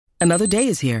Another day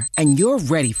is here, and you're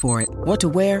ready for it. What to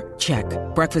wear? Check.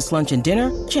 Breakfast, lunch, and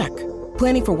dinner? Check.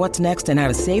 Planning for what's next and how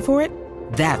to save for it?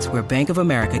 That's where Bank of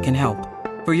America can help.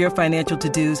 For your financial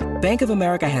to-dos, Bank of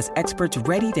America has experts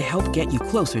ready to help get you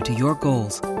closer to your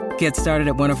goals. Get started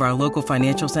at one of our local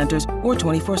financial centers or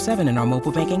 24/7 in our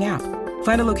mobile banking app.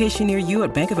 Find a location near you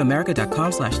at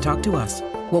bankofamerica.com/talktous.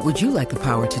 What would you like the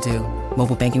power to do?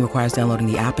 Mobile banking requires downloading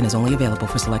the app and is only available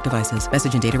for select devices.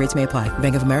 Message and data rates may apply.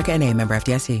 Bank of America N.A., member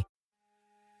FDIC.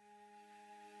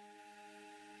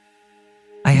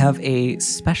 I have a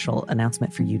special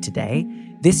announcement for you today.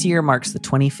 This year marks the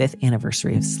 25th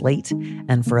anniversary of Slate,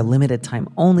 and for a limited time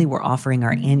only, we're offering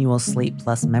our annual Slate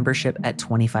Plus membership at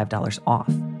 $25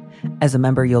 off. As a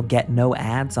member, you'll get no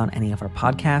ads on any of our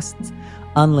podcasts,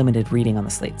 unlimited reading on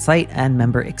the Slate site, and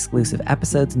member-exclusive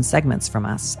episodes and segments from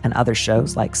us and other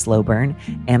shows like Slow Burn,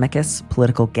 Amicus,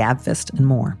 Political Gabfest, and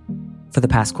more. For the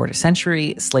past quarter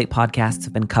century, Slate podcasts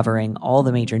have been covering all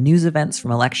the major news events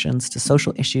from elections to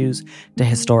social issues to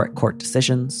historic court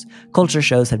decisions. Culture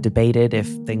shows have debated if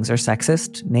things are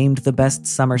sexist, named the best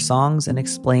summer songs, and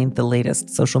explained the latest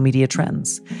social media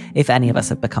trends. If any of us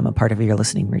have become a part of your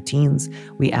listening routines,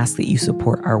 we ask that you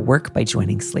support our work by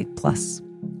joining Slate Plus.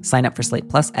 Sign up for Slate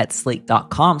Plus at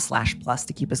slate.com/plus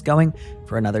to keep us going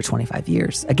for another 25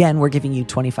 years. Again, we're giving you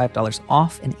 $25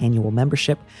 off an annual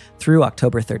membership through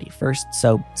October 31st.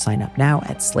 So sign up now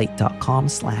at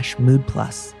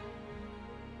slate.com/moodplus.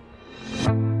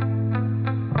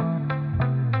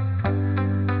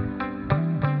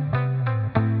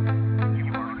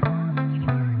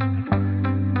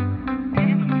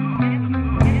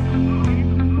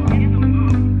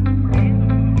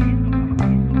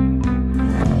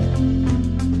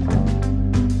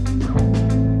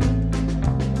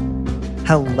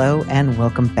 Hello and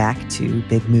welcome back to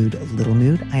Big Mood, Little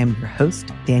Mood. I am your host,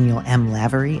 Daniel M.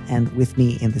 Lavery, and with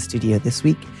me in the studio this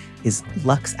week is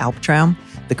Lux Alptraum,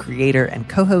 the creator and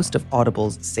co-host of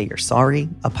Audible's Say You're Sorry,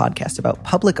 a podcast about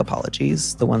public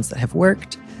apologies, the ones that have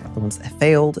worked, the ones that have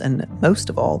failed, and most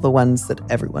of all, the ones that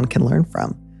everyone can learn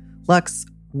from. Lux,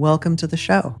 welcome to the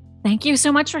show. Thank you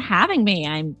so much for having me.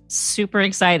 I'm super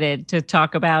excited to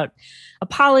talk about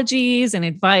apologies and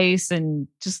advice and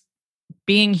just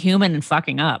being human and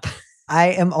fucking up. I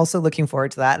am also looking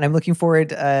forward to that. And I'm looking forward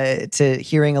to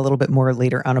hearing a little bit more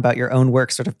later on about your own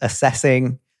work, sort of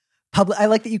assessing public. I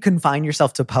like that you confine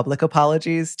yourself to public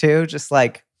apologies too. Just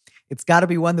like, it's got to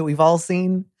be one that we've all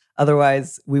seen.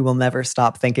 Otherwise, we will never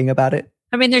stop thinking about it.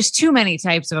 I mean, there's too many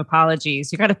types of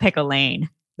apologies. You got to pick a lane.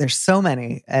 There's so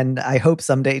many. And I hope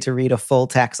someday to read a full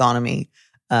taxonomy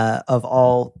of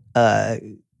all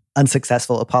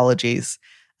unsuccessful apologies.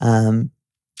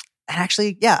 And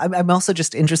actually, yeah, I'm also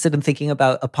just interested in thinking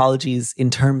about apologies in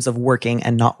terms of working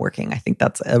and not working. I think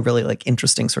that's a really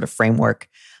interesting sort of framework,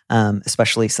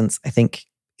 especially since I think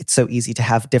it's so easy to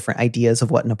have different ideas of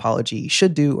what an apology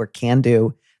should do or can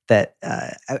do that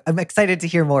I'm excited to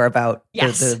hear more about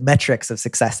the metrics of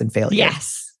success and failure.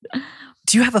 Yes.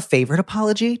 Do you have a favorite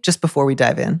apology just before we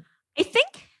dive in?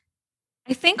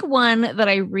 I think one that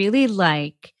I really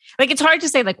like it's hard to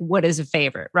say what is a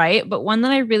favorite, right? But one that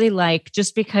I really like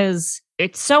just because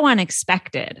it's so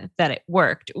unexpected that it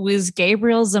worked was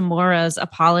Gabriel Zamora's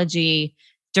apology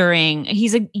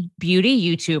he's a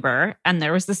beauty YouTuber, and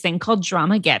there was this thing called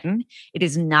Dramageddon. It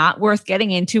is not worth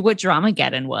getting into what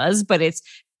Dramageddon was, but it's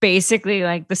basically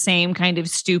the same kind of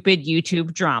stupid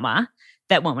YouTube drama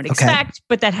that one would expect,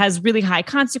 but that has really high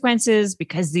consequences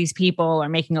because these people are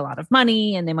making a lot of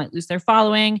money and they might lose their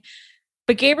following.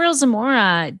 But Gabriel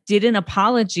Zamora did an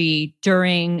apology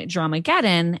during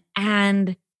Dramageddon,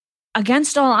 and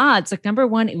against all odds, number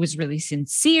one, it was really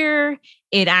sincere.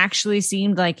 It actually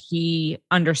seemed like he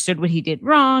understood what he did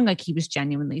wrong. He was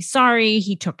genuinely sorry.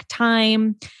 He took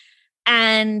time,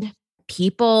 and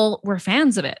people were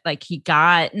fans of it. He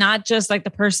got not just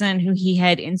the person who he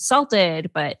had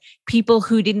insulted, but people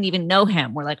who didn't even know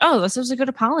him were oh, this was a good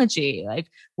apology.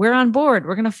 We're on board.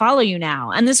 We're going to follow you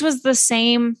now. And this was the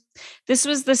same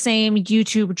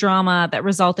YouTube drama that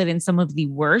resulted in some of the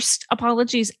worst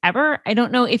apologies ever. I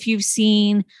don't know if you've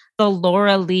seen the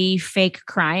Laura Lee fake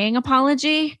crying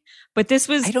apology, but this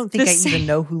was, I don't think I even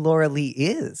know who Laura Lee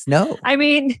is. No. I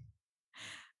mean,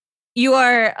 you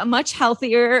are much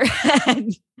healthier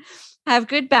and have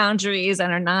good boundaries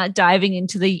and are not diving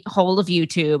into the whole of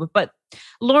YouTube. But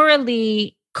Laura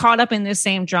Lee caught up in this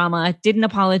same drama, did an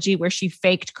apology where she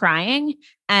faked crying,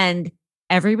 and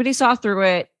everybody saw through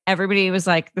it. Everybody was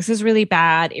like, this is really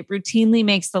bad. It routinely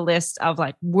makes the list of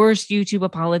worst YouTube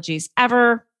apologies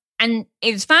ever. And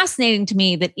it's fascinating to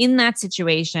me that in that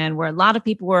situation where a lot of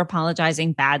people were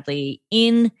apologizing badly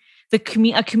in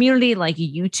a community like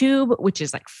YouTube, which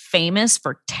is like famous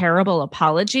for terrible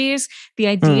apologies, the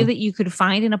idea that you could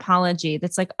find an apology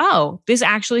that's like, oh, this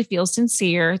actually feels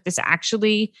sincere. This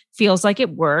actually feels like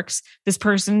it works. This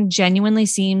person genuinely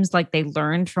seems like they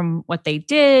learned from what they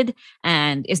did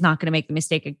and is not going to make the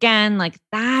mistake again. Like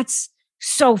that's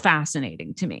so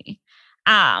fascinating to me.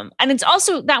 And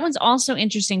that one's also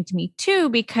interesting to me too,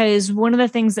 because one of the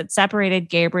things that separated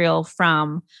Gabriel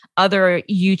from other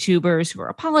YouTubers who are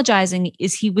apologizing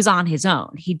is he was on his own.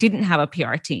 He didn't have a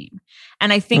PR team.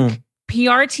 And I think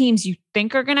PR teams you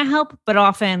think are going to help, but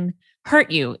often hurt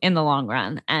you in the long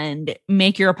run and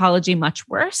make your apology much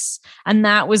worse. And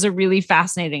that was a really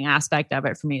fascinating aspect of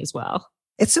it for me as well.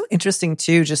 It's so interesting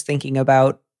too, just thinking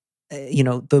about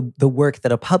the work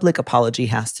that a public apology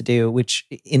has to do, which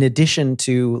in addition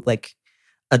to like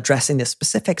addressing the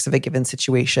specifics of a given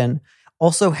situation,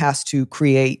 also has to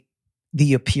create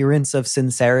the appearance of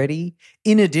sincerity.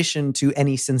 In addition to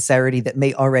any sincerity that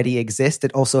may already exist,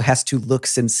 it also has to look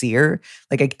sincere.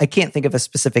 Like I can't think of a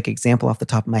specific example off the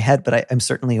top of my head, but I'm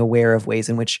certainly aware of ways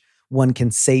in which one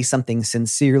can say something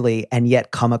sincerely and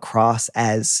yet come across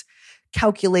as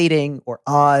calculating or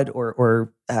odd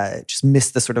or just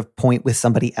miss the sort of point with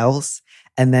somebody else.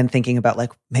 And then thinking about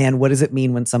like, man, what does it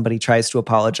mean when somebody tries to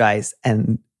apologize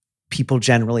and people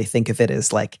generally think of it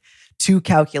as like too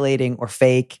calculating or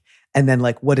fake? And then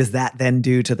like, what does that then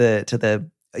do to the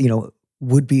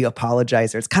would-be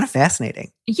apologizer? It's kind of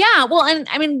fascinating. Yeah. Well, and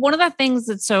I mean, one of the things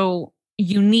that's so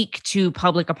unique to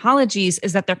public apologies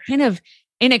is that they're kind of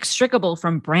inextricable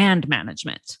from brand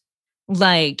management.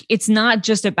 Like, it's not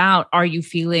just about, are you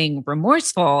feeling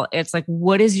remorseful? It's like,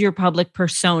 what is your public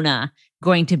persona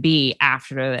going to be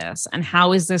after this? And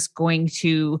how is this going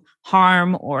to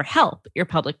harm or help your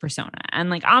public persona? And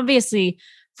like, obviously,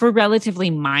 for relatively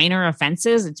minor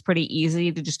offenses, it's pretty easy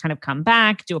to just kind of come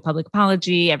back, do a public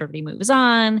apology, everybody moves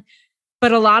on.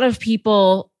 But a lot of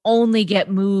people only get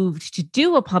moved to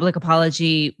do a public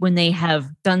apology when they have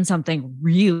done something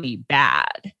really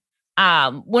bad.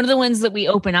 One of the ones that we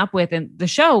open up with in the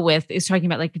show with is talking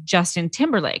about like Justin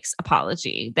Timberlake's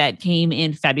apology that came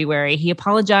in February. He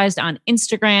apologized on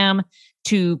Instagram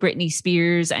to Britney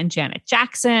Spears and Janet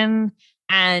Jackson.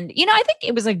 And, I think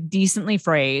it was like decently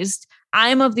phrased.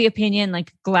 I'm of the opinion,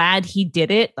 like, glad he did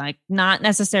it, like not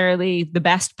necessarily the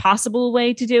best possible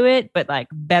way to do it, but like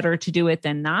better to do it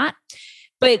than not.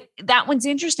 But that one's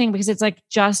interesting because it's like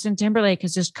Justin Timberlake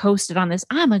has just coasted on this,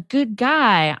 I'm a good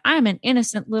guy, I'm an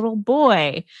innocent little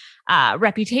boy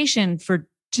reputation for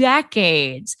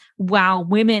decades, while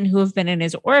women who have been in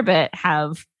his orbit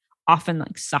have often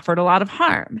like suffered a lot of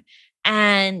harm.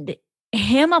 And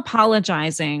him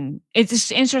apologizing, it's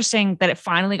just interesting that it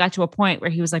finally got to a point where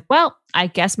he was like, well, I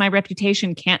guess my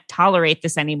reputation can't tolerate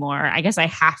this anymore. I guess I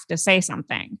have to say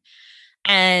something.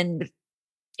 And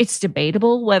it's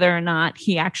debatable whether or not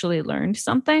he actually learned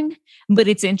something, but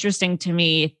it's interesting to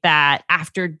me that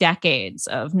after decades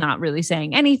of not really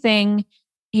saying anything,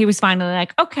 he was finally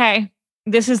like, okay,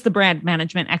 this is the brand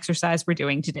management exercise we're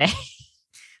doing today.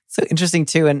 So interesting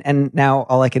too. And now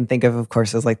all I can think of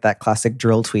course, is like that classic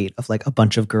drill tweet of like a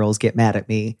bunch of girls get mad at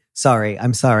me. Sorry,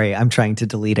 I'm trying to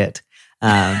delete it.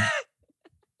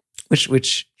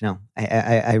 Which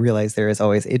I realize there is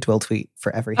always a drill tweet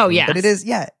for everything. Oh, yeah. But it is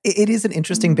an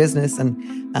interesting business.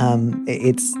 And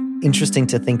it's interesting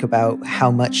to think about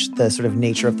how much the sort of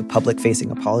nature of the public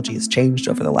facing apology has changed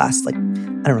over the last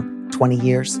 20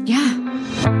 years. Yeah.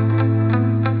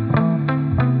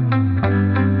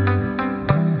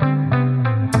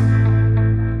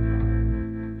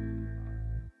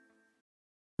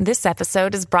 This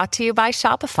episode is brought to you by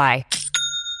Shopify.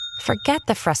 Forget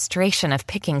the frustration of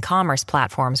picking commerce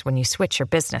platforms when you switch your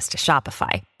business to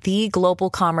Shopify, the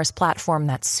global commerce platform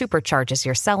that supercharges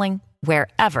your selling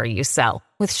wherever you sell.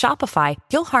 With Shopify,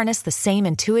 you'll harness the same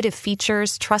intuitive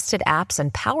features, trusted apps,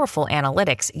 and powerful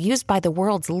analytics used by the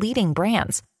world's leading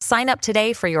brands. Sign up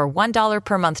today for your $1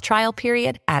 per month trial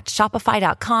period at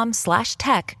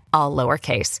shopify.com/tech, all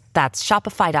lowercase. That's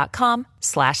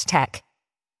shopify.com/tech.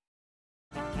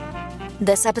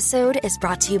 This episode is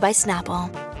brought to you by Snapple.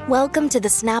 Welcome to the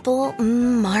Snapple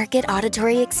Market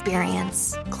Auditory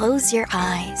Experience. Close your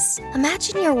eyes.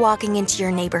 Imagine you're walking into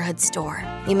your neighborhood store.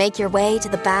 You make your way to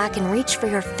the back and reach for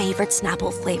your favorite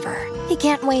Snapple flavor. You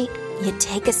can't wait. You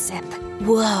take a sip.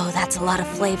 Whoa, that's a lot of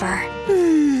flavor.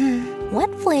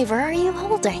 What flavor are you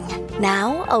holding?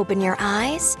 Now open your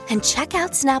eyes and check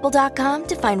out Snapple.com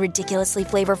to find ridiculously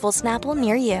flavorful Snapple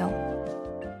near you.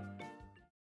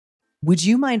 Would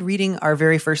you mind reading our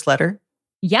very first letter?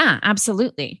 Yeah,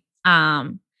 absolutely.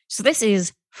 So this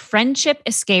is Friendship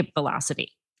Escape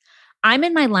Velocity. I'm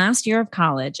in my last year of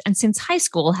college and since high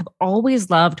school have always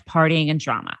loved partying and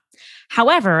drama.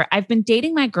 However, I've been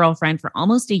dating my girlfriend for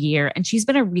almost a year and she's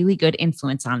been a really good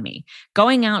influence on me,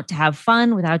 going out to have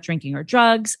fun without drinking or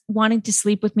drugs, wanting to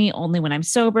sleep with me only when I'm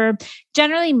sober,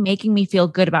 generally making me feel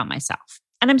good about myself.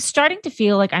 And I'm starting to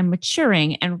feel like I'm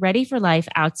maturing and ready for life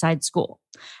outside school.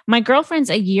 My girlfriend's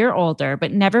a year older,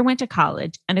 but never went to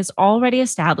college and is already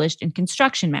established in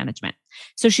construction management.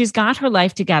 So she's got her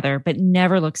life together, but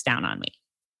never looks down on me.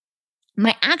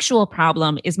 My actual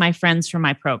problem is my friends from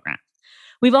my program.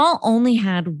 We've all only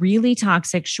had really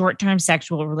toxic short-term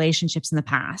sexual relationships in the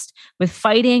past, with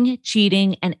fighting,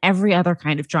 cheating, and every other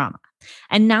kind of drama.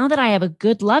 And now that I have a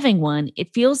good loving one,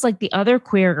 it feels like the other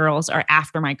queer girls are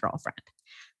after my girlfriend.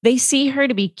 They see her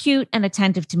to be cute and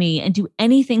attentive to me and do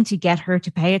anything to get her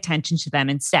to pay attention to them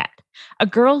instead. A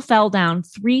girl fell down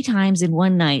 3 times in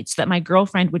one night so that my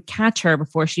girlfriend would catch her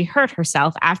before she hurt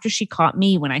herself after she caught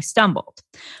me when I stumbled.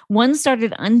 One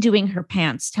started undoing her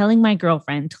pants, telling my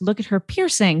girlfriend to look at her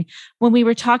piercing when we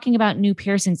were talking about new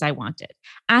piercings I wanted,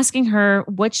 asking her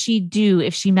what she'd do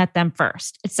if she met them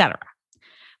first, etc.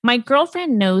 My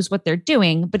girlfriend knows what they're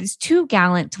doing, but is too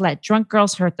gallant to let drunk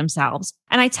girls hurt themselves.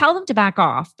 And I tell them to back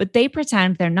off, but they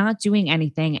pretend they're not doing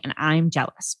anything and I'm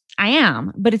jealous. I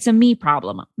am, but it's a me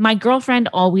problem. My girlfriend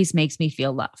always makes me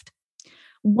feel loved.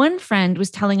 One friend was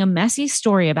telling a messy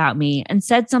story about me and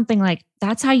said something like,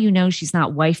 "That's how you know she's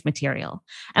not wife material."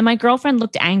 And my girlfriend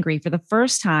looked angry for the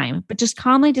first time, but just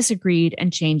calmly disagreed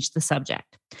and changed the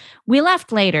subject. We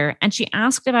left later and she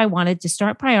asked if I wanted to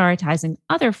start prioritizing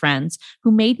other friends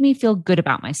who made me feel good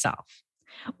about myself.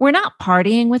 We're not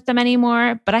partying with them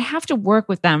anymore, but I have to work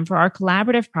with them for our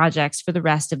collaborative projects for the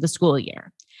rest of the school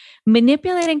year.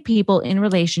 Manipulating people in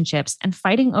relationships and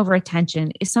fighting over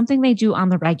attention is something they do on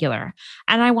the regular,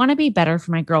 and I want to be better for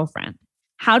my girlfriend.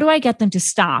 How do I get them to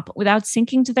stop without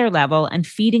sinking to their level and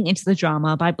feeding into the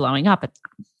drama by blowing up at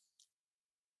them?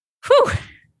 Whew.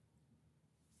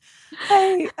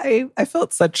 I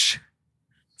felt such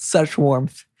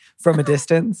warmth from a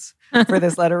distance for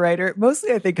this letter writer. Mostly,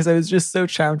 I think, because I was just so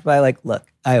charmed by, like,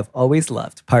 look, I have always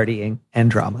loved partying and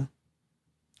drama.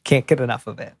 Can't get enough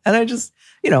of it. And I just,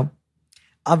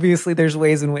 obviously there's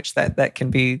ways in which that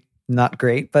can be not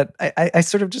great, but I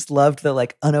sort of just loved the,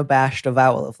 like, unabashed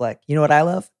avowal of, like, you know what I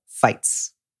love?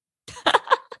 Fights.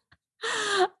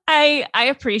 I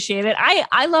appreciate it.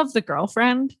 I love the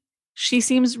girlfriend. She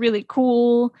seems really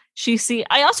cool.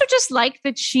 I also just like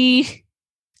that she's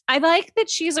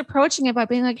approaching it by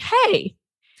being like, "Hey,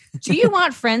 do you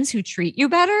want friends who treat you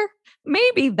better?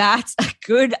 Maybe that's a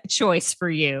good choice for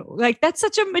you." Like, that's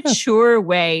such a mature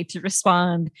way to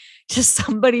respond to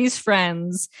somebody's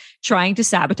friends trying to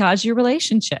sabotage your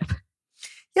relationship.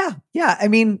 Yeah. Yeah. I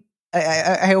mean,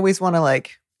 I always want to,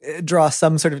 like, draw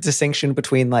some sort of distinction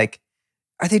between, like,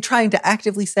 are they trying to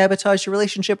actively sabotage your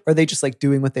relationship? Or are they just, like,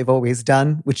 doing what they've always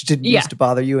done, which didn't used to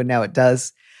bother you and now it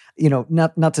does?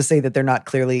 Not to say that they're not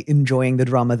clearly enjoying the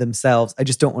drama themselves. I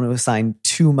just don't want to assign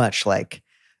too much, like,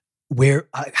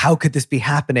 how could this be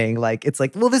happening? Like, it's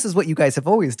like, well, this is what you guys have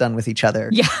always done with each other.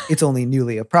 Yeah. It's only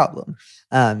newly a problem.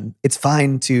 It's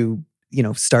fine to,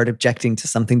 start objecting to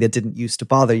something that didn't used to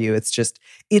bother you. It's just,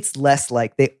 it's less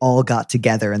like they all got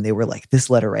together and they were like, this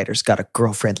letter writer's got a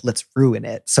girlfriend, let's ruin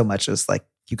it. So much as, like,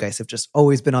 you guys have just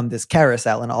always been on this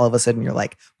carousel and all of a sudden you're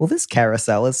like, well, this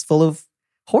carousel is full of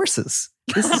horses.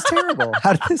 This is terrible.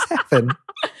 How did this happen?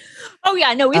 Oh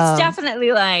yeah, no, it's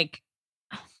definitely like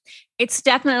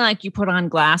you put on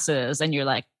glasses and you're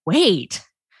like, wait,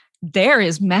 there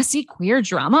is messy queer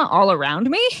drama all around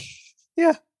me.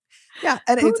 Yeah. Yeah.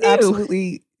 And it's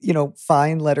absolutely,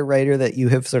 fine, letter writer, that you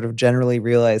have sort of generally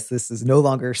realized this is no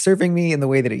longer serving me in the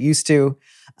way that it used to.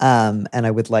 And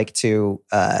I would like to,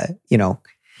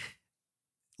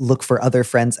 look for other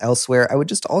friends elsewhere. I would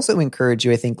just also encourage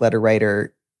you, I think, letter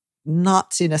writer,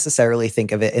 not to necessarily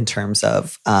think of it in terms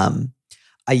of,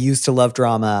 I used to love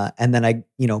drama and then I,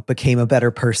 became a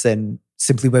better person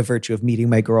simply by virtue of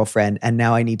meeting my girlfriend. And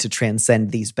now I need to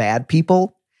transcend these bad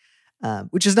people,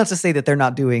 which is not to say that they're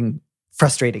not doing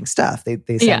frustrating stuff.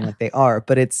 They sound like they are,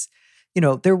 but it's,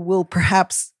 there will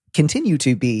perhaps continue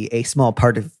to be a small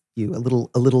part of you,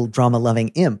 a little drama loving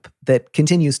imp that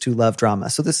continues to love drama.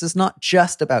 So this is not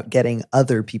just about getting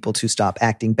other people to stop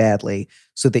acting badly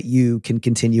so that you can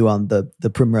continue on the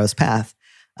primrose path,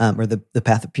 or the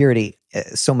path of purity,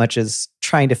 so much as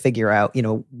trying to figure out,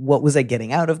 what was I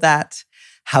getting out of that?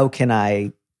 How can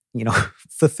I,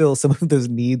 fulfill some of those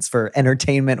needs for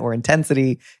entertainment or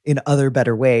intensity in other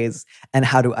better ways? And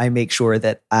how do I make sure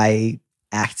that I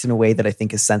act in a way that I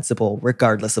think is sensible,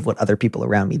 regardless of what other people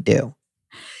around me do?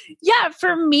 Yeah,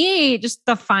 for me, just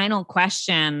the final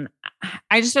question,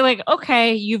 I just feel like,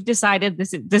 okay, you've decided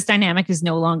this dynamic is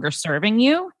no longer serving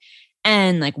you.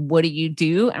 And like, what do you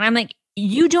do? And I'm like,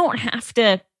 you don't have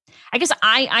to. I guess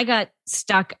I got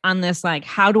stuck on this, like,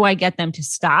 how do I get them to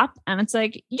stop? And it's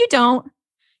like, you don't.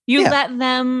 You let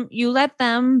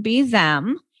them be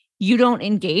them. You don't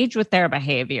engage with their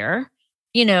behavior.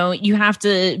 You have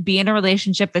to be in a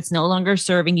relationship that's no longer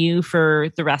serving you for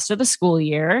the rest of the school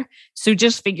year. So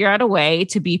just figure out a way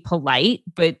to be polite,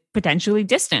 but potentially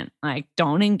distant. Like,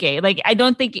 don't engage. Like, I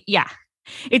don't think,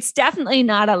 it's definitely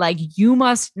not a like, you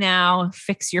must now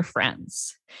fix your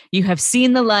friends. You have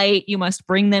seen the light. You must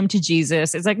bring them to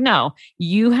Jesus. It's like, no,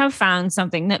 you have found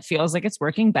something that feels like it's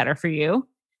working better for you.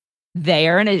 They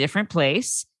are in a different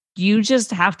place. You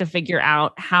just have to figure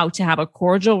out how to have a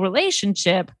cordial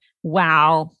relationship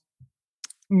while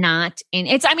not in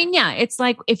it's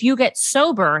like if you get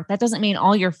sober, that doesn't mean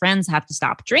all your friends have to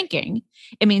stop drinking.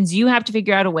 It means you have to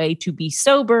figure out a way to be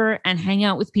sober and hang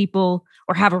out with people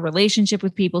or have a relationship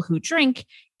with people who drink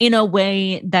in a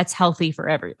way that's healthy for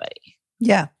everybody.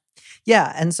 Yeah.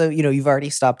 Yeah. And so, you've already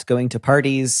stopped going to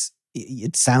parties.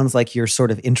 It sounds like you're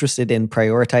sort of interested in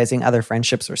prioritizing other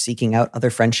friendships or seeking out other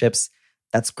friendships.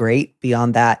 That's great.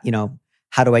 Beyond that,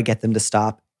 how do I get them to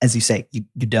stop? As you say, you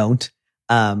don't.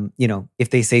 If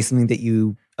they say something that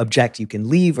you object, you can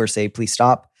leave or say, please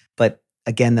stop. But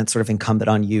again, that's sort of incumbent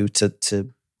on you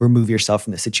to remove yourself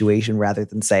from the situation rather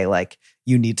than say, like,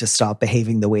 you need to stop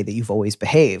behaving the way that you've always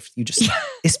behaved. You just,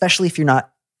 especially if you're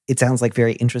not, it sounds like,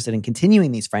 very interested in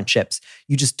continuing these friendships,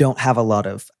 you just don't have a lot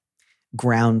of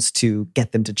grounds to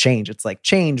get them to change. It's like,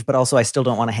 change, but also I still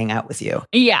don't want to hang out with you.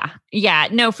 Yeah. Yeah.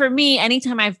 No, for me,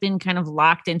 anytime I've been kind of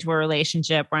locked into a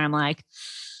relationship where I'm like,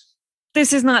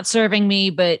 this is not serving me,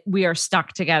 but we are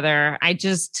stuck together. I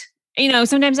just,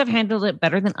 sometimes I've handled it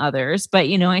better than others, but,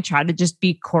 I try to just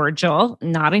be cordial,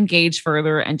 not engage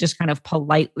further, and just kind of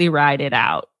politely ride it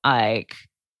out. Like,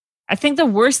 I think the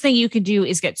worst thing you could do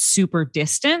is get super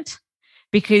distant,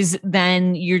 because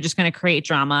then you're just going to create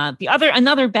drama.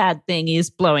 Another bad thing is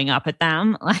blowing up at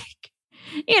them. Like,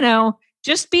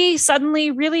 just be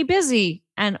suddenly really busy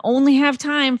and only have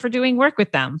time for doing work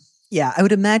with them. Yeah, I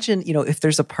would imagine, if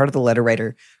there's a part of the letter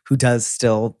writer who does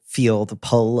still feel the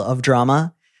pull of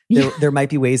drama, there might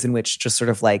be ways in which just sort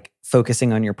of like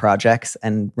focusing on your projects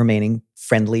and remaining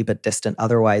friendly but distant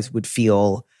otherwise would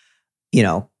feel,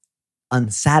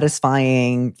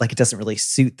 unsatisfying, like it doesn't really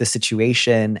suit the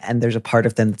situation. And there's a part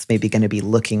of them that's maybe going to be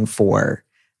looking for,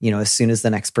 as soon as the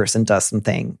next person does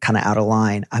something kind of out of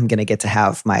line, I'm going to get to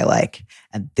have my like,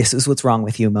 and this is what's wrong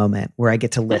with you moment where I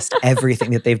get to list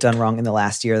everything that they've done wrong in the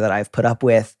last year that I've put up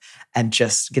with and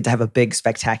just get to have a big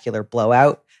spectacular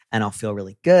blowout. And I'll feel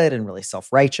really good and really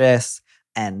self-righteous.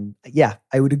 And yeah,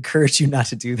 I would encourage you not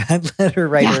to do that, letter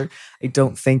writer. Yeah. I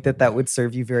don't think that would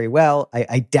serve you very well.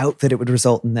 I doubt that it would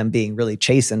result in them being really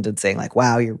chastened and saying like,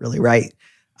 wow, you're really right.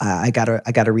 I gotta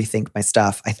rethink my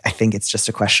stuff. I think it's just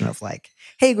a question of like,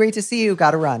 hey, great to see you.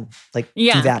 Gotta run. Like,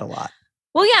 do that a lot.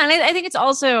 Well, yeah. And I think it's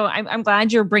also, I'm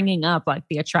glad you're bringing up like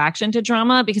the attraction to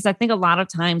drama, because I think a lot of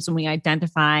times when we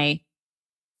identify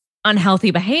unhealthy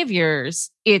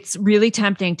behaviors, it's really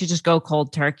tempting to just go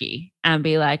cold turkey and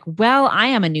be like, well, I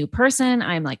am a new person.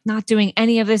 I'm like not doing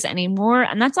any of this anymore.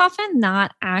 And that's often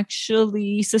not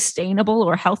actually sustainable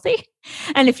or healthy.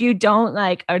 And if you don't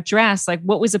like address like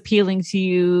what was appealing to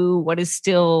you, what is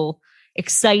still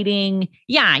exciting,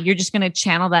 you're just going to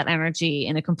channel that energy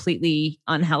in a completely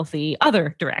unhealthy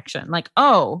other direction. Like,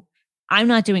 oh, I'm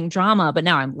not doing drama, but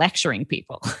now I'm lecturing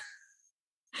people.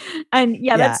 And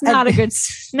that's not a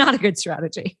good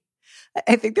strategy.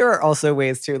 I think there are also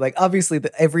ways to, like, obviously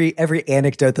every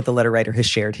anecdote that the letter writer has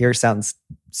shared here sounds,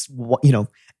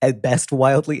 at best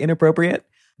wildly inappropriate.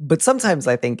 But sometimes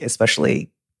I think, especially,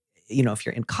 if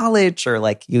you're in college or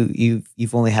like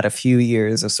you've only had a few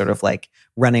years of sort of like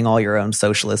running all your own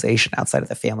socialization outside of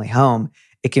the family home,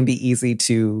 it can be easy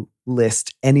to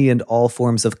list any and all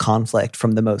forms of conflict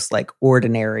from the most like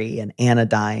ordinary and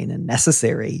anodyne and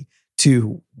necessary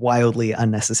to wildly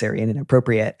unnecessary and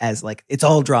inappropriate as like, it's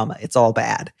all drama, it's all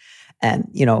bad. And,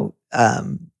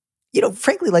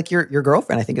 frankly, like your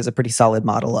girlfriend, I think, is a pretty solid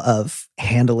model of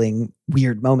handling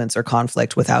weird moments or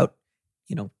conflict without,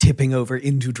 tipping over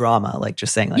into drama, like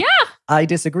just saying like, I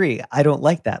disagree. I don't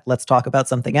like that. Let's talk about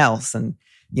something else. And,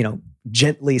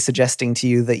 gently suggesting to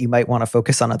you that you might want to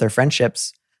focus on other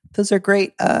friendships. Those are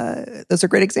great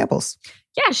examples.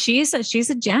 Yeah, she's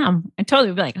a gem. I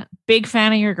totally be like, big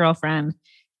fan of your girlfriend.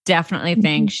 Definitely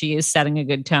think she is setting a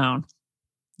good tone.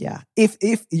 Yeah. If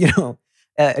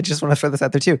I just want to throw this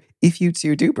out there too. If you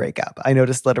two do break up, I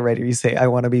noticed letter writer, you say, I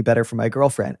want to be better for my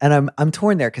girlfriend. And I'm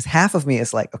torn there because half of me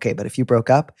is like, okay, but if you broke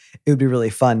up, it would be really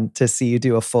fun to see you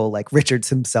do a full like Richards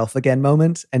himself again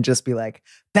moment and just be like,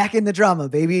 back in the drama,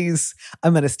 babies.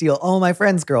 I'm going to steal all my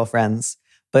friends' girlfriends.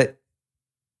 But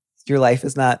your life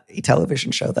is not a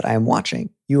television show that I am watching.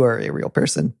 You are a real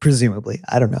person, presumably.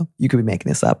 I don't know. You could be making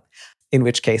this up. In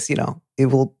which case, it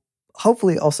will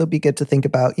hopefully also be good to think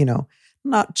about,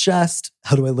 not just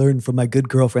how do I learn from my good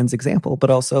girlfriend's example,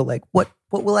 but also like what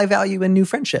will I value in new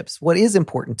friendships? What is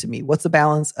important to me? What's the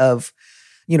balance of,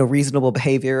 reasonable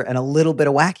behavior and a little bit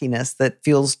of wackiness that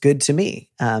feels good to me?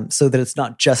 So that it's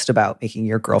not just about making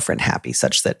your girlfriend happy,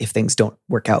 such that if things don't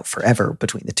work out forever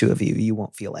between the two of you, you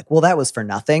won't feel like, well, that was for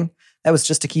nothing. That was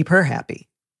just to keep her happy.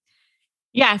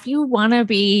 Yeah. If you want to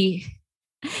be,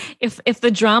 if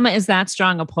the drama is that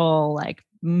strong a pull, like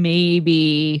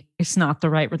maybe it's not the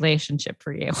right relationship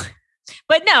for you.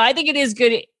 But no, I think it is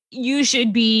good. You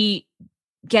should be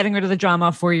getting rid of the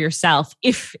drama for yourself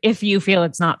if you feel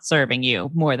it's not serving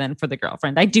you more than for the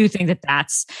girlfriend. I do think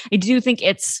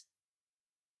it's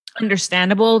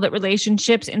understandable that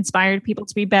relationships inspired people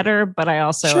to be better, but I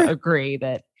also agree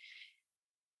that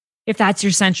if that's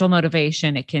your central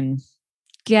motivation, it can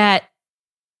get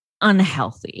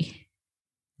unhealthy.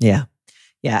 Yeah.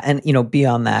 Yeah. And,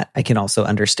 beyond that, I can also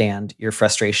understand your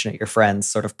frustration at your friends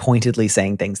sort of pointedly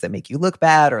saying things that make you look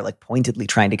bad or like pointedly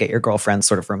trying to get your girlfriend's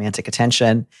sort of romantic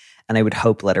attention. And I would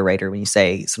hope, letter writer, when you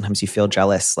say sometimes you feel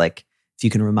jealous, like if you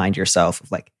can remind yourself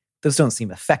of like, those don't seem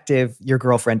effective. Your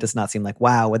girlfriend does not seem like,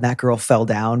 wow, when that girl fell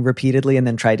down repeatedly and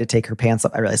then tried to take her pants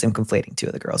off. I realize I'm conflating two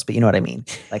of the girls, but you know what I mean?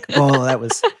 Like, oh, that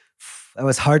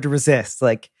was hard to resist.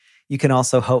 Like you can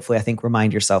also hopefully, I think,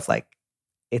 remind yourself like,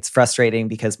 it's frustrating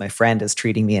because my friend is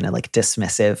treating me in a like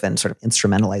dismissive and sort of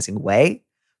instrumentalizing way,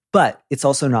 but it's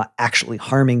also not actually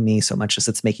harming me so much as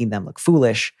it's making them look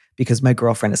foolish because my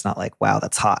girlfriend is not like, wow,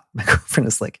 that's hot. My girlfriend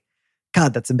is like,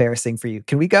 God, that's embarrassing for you.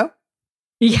 Can we go?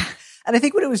 Yeah. And I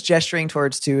think what it was gesturing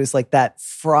towards too is like that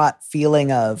fraught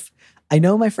feeling of, I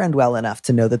know my friend well enough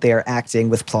to know that they are acting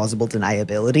with plausible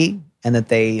deniability and that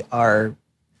they are,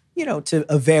 to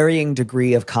a varying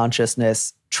degree of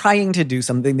consciousness, trying to do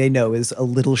something they know is a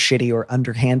little shitty or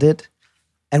underhanded.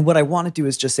 And what I want to do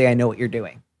is just say, I know what you're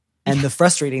doing. And the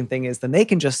frustrating thing is then they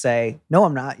can just say, no,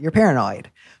 I'm not. You're paranoid.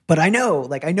 But I know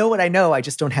what I know. I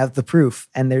just don't have the proof.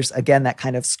 And there's, again, that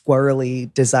kind of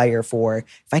squirrely desire for,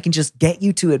 if I can just get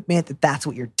you to admit that that's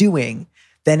what you're doing,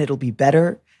 then it'll be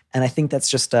better. And I think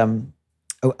that's just a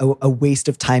waste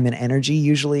of time and energy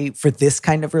usually for this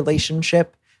kind of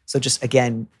relationship. So just,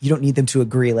 again, you don't need them to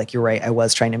agree. Like, you're right, I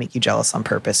was trying to make you jealous on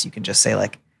purpose. You can just say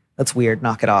like, that's weird,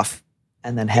 knock it off,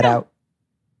 and then head out.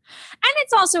 And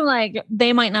it's also like,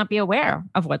 they might not be aware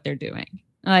of what they're doing.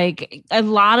 Like a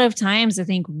lot of times, I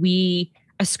think we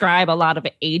ascribe a lot of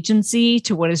agency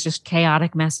to what is just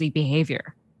chaotic, messy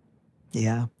behavior.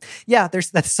 Yeah. Yeah.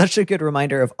 That's such a good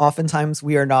reminder of oftentimes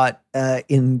we are not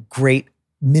in great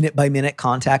minute by minute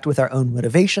contact with our own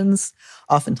motivations.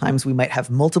 Oftentimes we might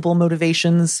have multiple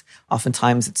motivations.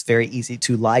 Oftentimes it's very easy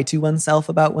to lie to oneself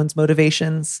about one's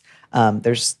motivations.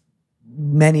 There's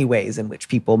many ways in which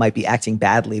people might be acting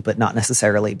badly, but not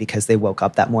necessarily because they woke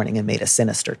up that morning and made a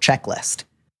sinister checklist.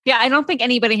 Yeah, I don't think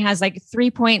anybody has like a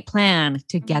 3-point plan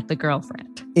to get the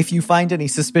girlfriend. If you find any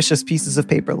suspicious pieces of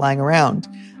paper lying around,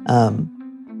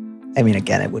 I mean,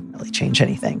 again, it wouldn't really change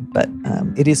anything, but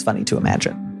it is funny to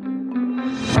imagine.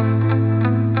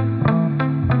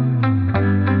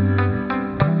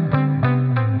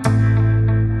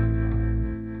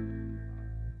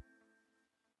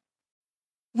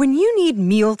 When you need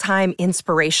mealtime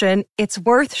inspiration, it's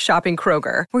worth shopping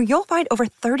Kroger, where you'll find over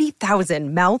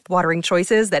 30,000 mouth-watering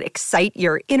choices that excite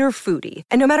your inner foodie.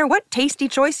 And no matter what tasty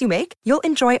choice you make, you'll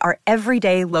enjoy our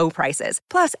everyday low prices,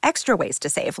 plus extra ways to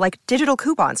save, like digital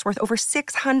coupons worth over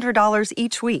 $600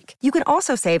 each week. You can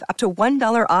also save up to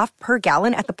 $1 off per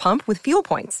gallon at the pump with fuel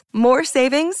points. More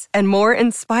savings and more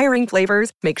inspiring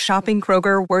flavors make shopping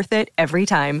Kroger worth it every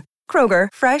time. Kroger,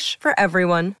 fresh for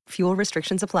everyone. Fuel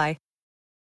restrictions apply.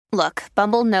 Look,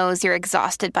 Bumble knows you're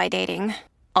exhausted by dating.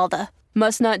 All the,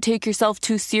 must not take yourself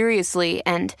too seriously,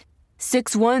 and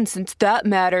 6'1" since that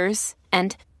matters,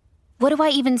 and what do I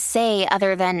even say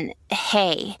other than,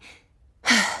 hey?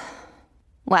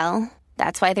 Well,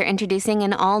 that's why they're introducing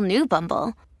an all-new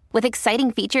Bumble, with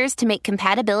exciting features to make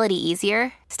compatibility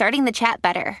easier, starting the chat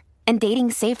better, and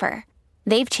dating safer.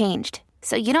 They've changed,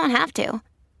 so you don't have to.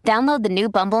 Download the new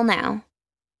Bumble now.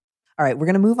 All right, we're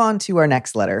going to move on to our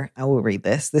next letter. I will read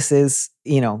this. This is,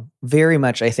 very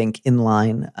much, I think, in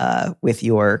line with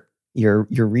your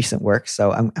recent work.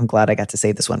 So I'm glad I got to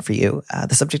say this one for you.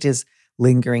 The subject is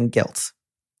lingering guilt.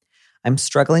 I'm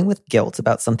struggling with guilt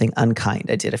about something unkind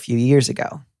I did a few years ago.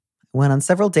 I went on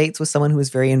several dates with someone who was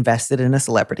very invested in a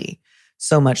celebrity,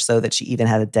 so much so that she even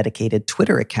had a dedicated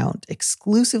Twitter account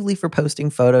exclusively for posting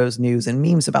photos, news, and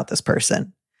memes about this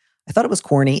person. I thought it was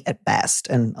corny at best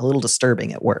and a little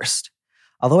disturbing at worst.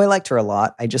 Although I liked her a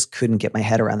lot, I just couldn't get my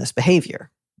head around this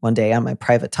behavior. One day on my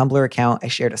private Tumblr account, I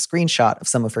shared a screenshot of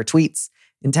some of her tweets,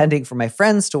 intending for my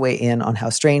friends to weigh in on how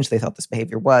strange they thought this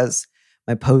behavior was.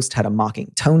 My post had a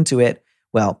mocking tone to it.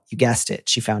 Well, you guessed it.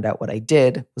 She found out what I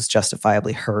did, was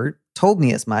justifiably hurt, told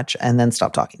me as much, and then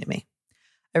stopped talking to me.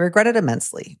 I regret it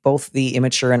immensely, both the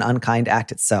immature and unkind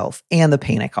act itself and the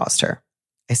pain I caused her.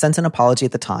 I sent an apology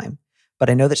at the time, but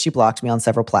I know that she blocked me on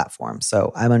several platforms,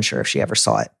 so I'm unsure if she ever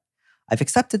saw it. I've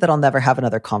accepted that I'll never have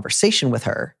another conversation with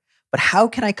her, but how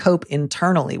can I cope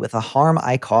internally with the harm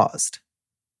I caused?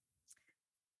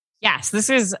 Yes, this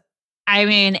is,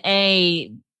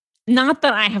 not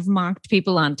that I have mocked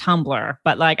people on Tumblr,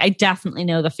 but like, I definitely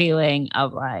know the feeling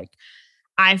of like,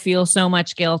 I feel so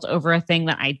much guilt over a thing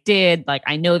that I did. Like,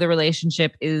 I know the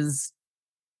relationship is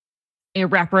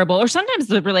irreparable, or sometimes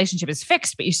the relationship is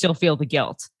fixed, but you still feel the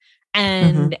guilt.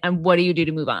 And what do you do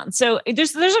to move on? So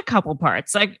there's a couple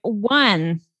parts. Like,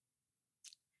 one,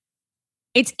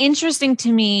 it's interesting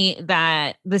to me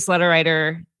that this letter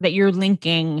writer, that you're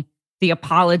linking the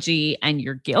apology and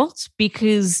your guilt,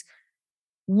 because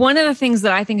one of the things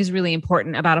that I think is really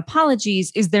important about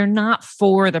apologies is they're not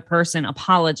for the person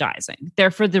apologizing.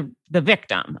 They're for the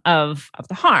victim of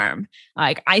the harm.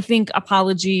 Like, I think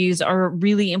apologies are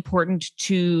really important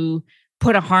to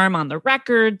put a harm on the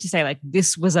record, to say like,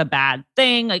 this was a bad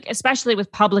thing. Like, especially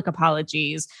with public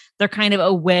apologies, they're kind of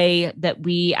a way that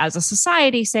we as a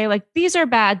society say like, these are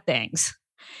bad things.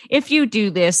 If you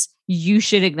do this, you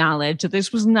should acknowledge that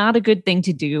this was not a good thing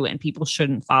to do and people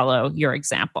shouldn't follow your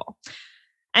example.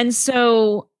 And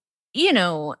so,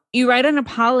 you write an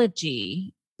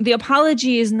apology. The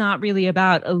apology is not really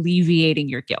about alleviating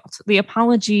your guilt. The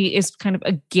apology is kind of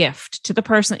a gift to the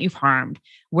person that you've harmed,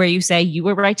 where you say you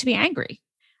were right to be angry.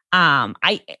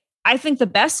 I think the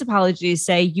best apologies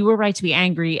say you were right to be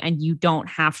angry and you don't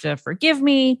have to forgive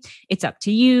me. It's up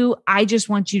to you. I just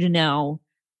want you to know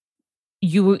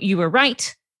you were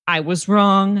right. I was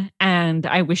wrong, and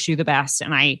I wish you the best.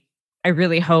 And I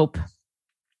really hope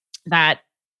that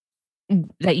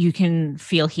you can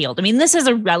feel healed. I mean, this is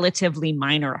a relatively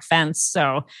minor offense,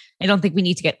 so I don't think we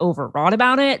need to get overwrought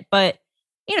about it. But,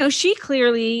 she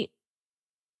clearly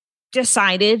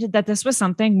decided that this was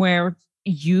something where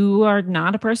you are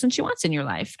not a person she wants in your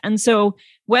life. And so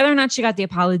whether or not she got the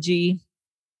apology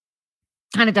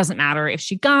kind of doesn't matter. If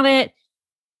she got it,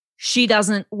 she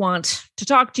doesn't want to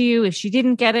talk to you. If she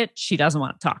didn't get it, she doesn't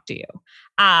want to talk to you.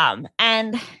 And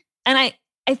I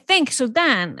think, so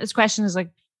then this question is like,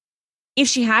 if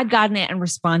she had gotten it and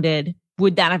responded,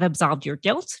 would that have absolved your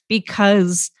guilt?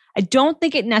 Because I don't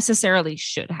think it necessarily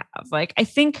should have. Like, I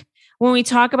think when we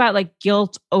talk about like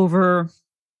guilt over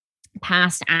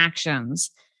past actions,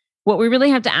 what we really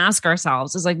have to ask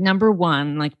ourselves is like, number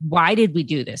one, like, why did we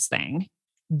do this thing?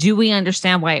 Do we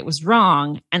understand why it was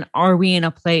wrong? And are we in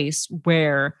a place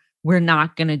where we're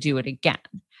not going to do it again?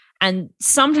 And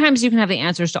sometimes you can have the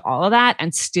answers to all of that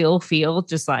and still feel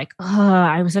just like, oh,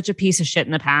 I was such a piece of shit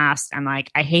in the past. And like,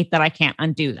 I hate that I can't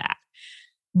undo that.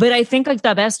 But I think like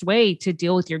the best way to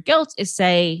deal with your guilt is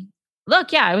say,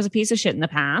 look, yeah, I was a piece of shit in the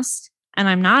past and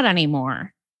I'm not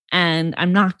anymore. And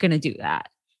I'm not going to do that.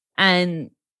 And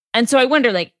so I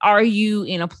wonder, like, are you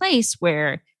in a place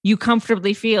where you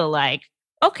comfortably feel like,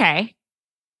 okay,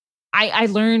 I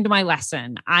learned my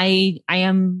lesson. I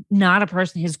am not a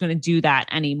person who's going to do that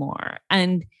anymore.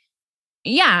 And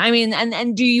yeah, I mean,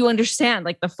 and do you understand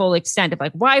like the full extent of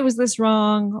like, why was this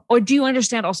wrong? Or do you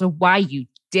understand also why you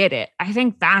did it? I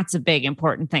think that's a big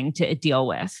important thing to deal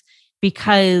with,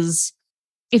 because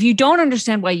if you don't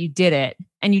understand why you did it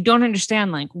and you don't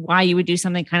understand like why you would do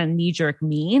something kind of knee-jerk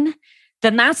mean,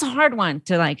 then that's a hard one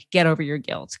to like get over your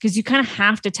guilt, because you kind of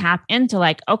have to tap into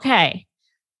like, okay,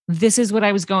 this is what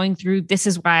I was going through. This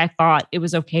is why I thought it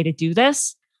was okay to do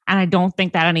this. And I don't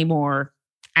think that anymore.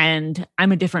 And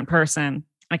I'm a different person.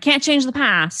 I can't change the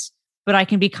past, but I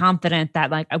can be confident that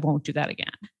like, I won't do that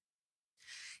again.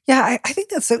 Yeah, I think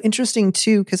that's so interesting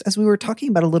too, because as we were talking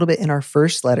about a little bit in our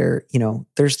first letter,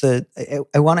 there's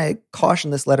I want to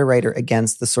caution this letter writer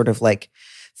against the sort of like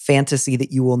fantasy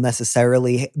that you will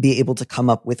necessarily be able to come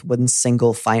up with one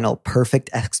single final perfect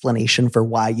explanation for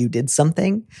why you did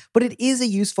something. But it is a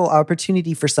useful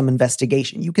opportunity for some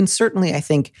investigation. You can certainly, I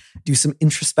think, do some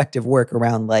introspective work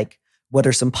around like, what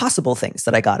are some possible things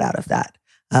that I got out of that?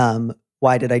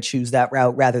 why did I choose that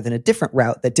route rather than a different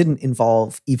route that didn't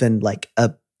involve even like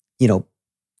a,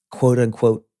 quote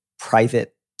unquote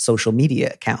private social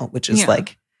media account, which is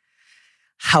like,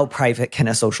 how private can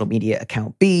a social media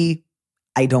account be?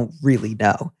 I don't really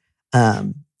know.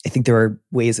 I think there are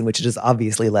ways in which it is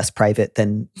obviously less private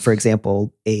than, for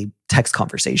example, a text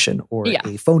conversation or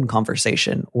a phone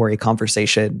conversation or a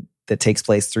conversation that takes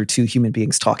place through two human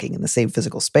beings talking in the same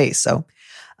physical space. So,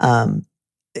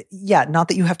 not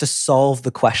that you have to solve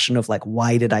the question of like,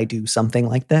 why did I do something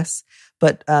like this?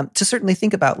 But to certainly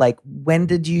think about like, when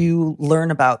did you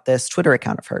learn about this Twitter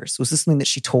account of hers? Was this something that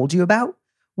she told you about?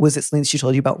 Was it something that she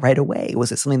told you about right away?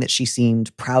 Was it something that she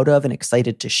seemed proud of and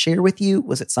excited to share with you?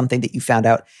 Was it something that you found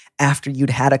out after you'd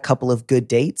had a couple of good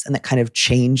dates and that kind of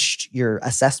changed your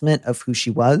assessment of who she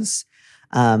was?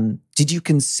 Did you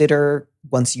consider,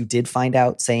 once you did find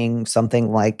out, saying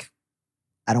something like,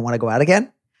 I don't want to go out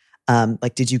again?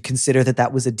 Did you consider that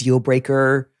that was a deal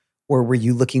breaker? Or were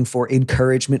you looking for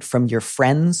encouragement from your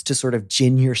friends to sort of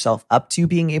gin yourself up to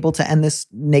being able to end this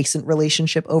nascent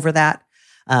relationship over that?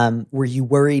 Were you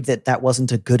worried that that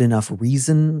wasn't a good enough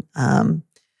reason?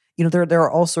 There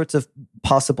are all sorts of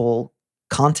possible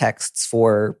contexts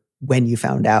for when you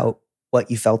found out, what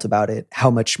you felt about it, how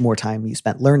much more time you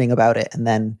spent learning about it, and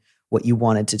then what you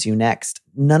wanted to do next.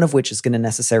 None of which is going to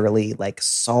necessarily like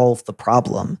solve the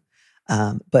problem,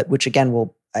 but which again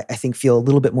will, I think, feel a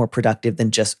little bit more productive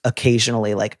than just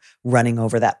occasionally like running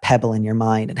over that pebble in your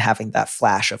mind and having that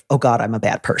flash of, oh God, I'm a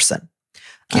bad person.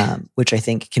 Which I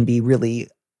think can be really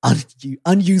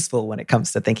unuseful when it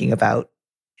comes to thinking about,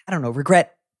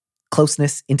 regret,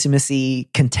 closeness, intimacy,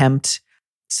 contempt,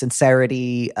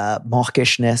 sincerity,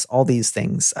 mawkishness. All these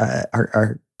things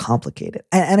are complicated.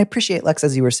 And I appreciate, Lex,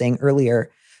 as you were saying earlier,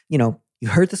 you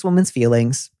hurt this woman's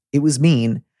feelings. It was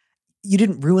mean. You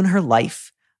didn't ruin her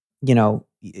life.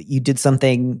 You did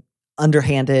something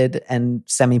underhanded and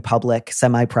semi-public,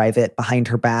 semi-private behind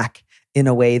her back in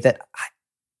a way that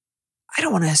I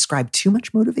don't want to ascribe too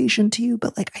much motivation to you,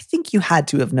 but like, I think you had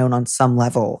to have known on some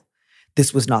level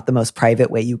this was not the most private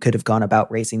way you could have gone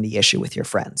about raising the issue with your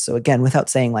friends. So again, without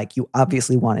saying like you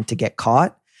obviously wanted to get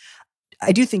caught,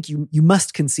 I do think you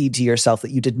must concede to yourself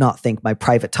that you did not think my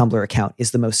private Tumblr account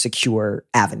is the most secure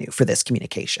avenue for this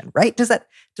communication, right? Does that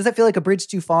feel like a bridge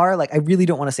too far? Like, I really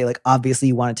don't want to say like, obviously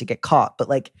you wanted to get caught, but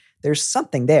like, there's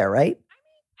something there, right?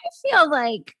 I feel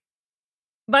like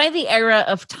by the era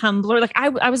of Tumblr, like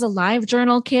I was a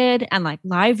LiveJournal kid, and like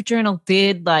LiveJournal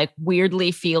did like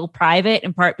weirdly feel private,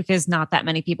 in part because not that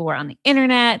many people were on the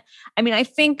internet. I mean, I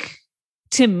think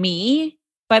to me,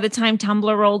 by the time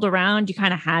Tumblr rolled around, you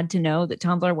kind of had to know that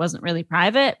Tumblr wasn't really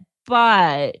private,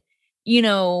 but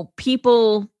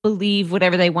people believe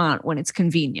whatever they want when it's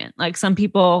convenient. Like some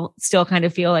people still kind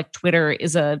of feel like Twitter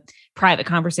is a private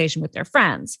conversation with their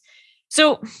friends.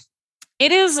 So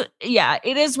it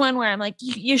is one where I'm like,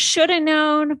 you should have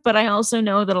known, but I also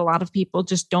know that a lot of people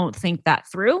just don't think that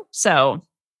through. So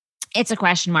it's a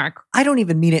question mark. I don't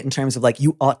even mean it in terms of like,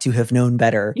 you ought to have known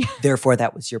better, therefore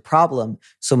that was your problem,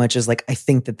 so much as like, I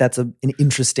think that that's an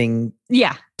interesting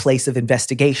place of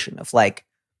investigation of like,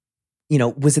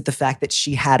 was it the fact that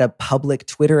she had a public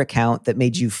Twitter account that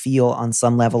made you feel on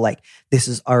some level like this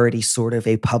is already sort of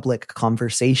a public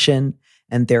conversation,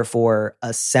 and therefore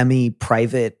a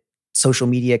semi-private social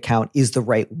media account is the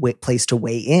right place to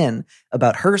weigh in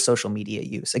about her social media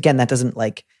use? Again, that doesn't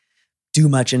like do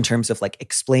much in terms of like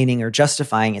explaining or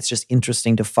justifying. It's just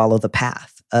interesting to follow the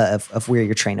path of where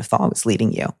your train of thought was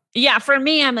leading you. Yeah, for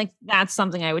me, I'm like, that's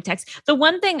something I would text. The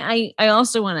one thing I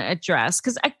also want to address,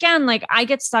 because again, like I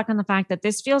get stuck on the fact that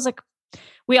this feels like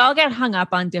we all get hung up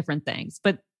on different things,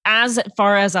 but as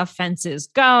far as offenses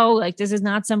go, like this is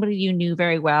not somebody you knew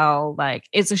very well. Like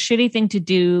it's a shitty thing to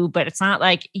do, but it's not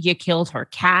like you killed her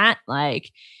cat.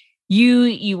 Like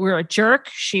you were a jerk.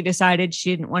 She decided she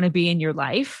didn't want to be in your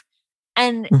life.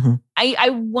 And I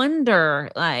wonder,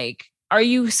 like, are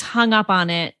you hung up on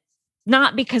it,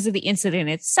 not because of the incident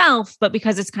itself, but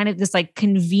because it's kind of this like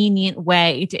convenient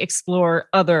way to explore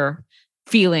other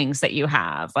feelings that you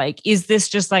have? Like, is this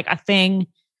just like a thing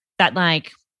that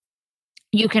like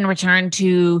you can return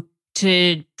to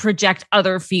project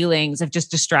other feelings of just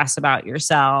distress about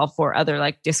yourself or other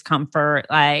like discomfort?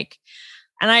 Like,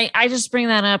 and I just bring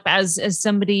that up as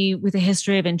somebody with a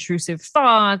history of intrusive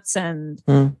thoughts and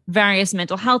various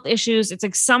mental health issues. It's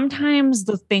like sometimes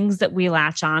the things that we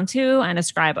latch onto and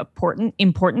ascribe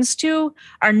importance to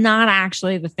are not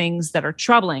actually the things that are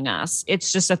troubling us.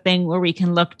 It's just a thing where we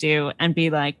can look to and be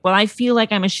like, well, I feel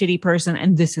like I'm a shitty person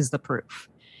and this is the proof.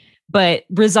 But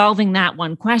resolving that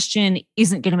one question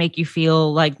isn't going to make you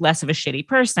feel like less of a shitty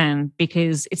person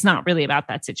because it's not really about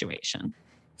that situation.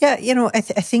 Yeah, I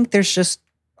think there's just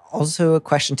also a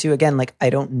question too. Again, like I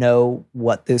don't know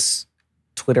what this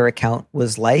Twitter account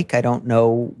was like. I don't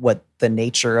know what the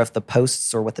nature of the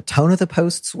posts or what the tone of the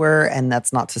posts were. And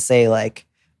that's not to say like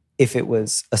if it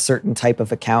was a certain type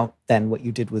of account, then what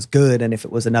you did was good. And if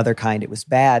it was another kind, it was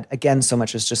bad. Again, so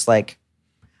much as just like,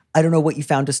 I don't know what you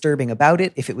found disturbing about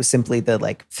it. If it was simply the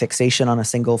like fixation on a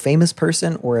single famous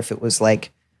person, or if it was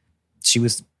like she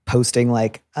was posting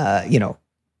like,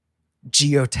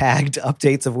 geotagged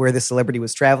updates of where the celebrity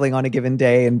was traveling on a given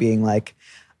day and being like,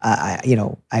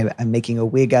 I'm making a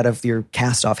wig out of your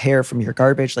cast off hair from your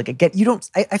garbage. Like again,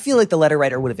 I feel like the letter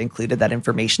writer would have included that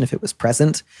information if it was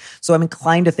present. So I'm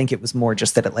inclined to think it was more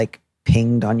just that it like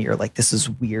pinged on your, like, this is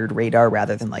weird radar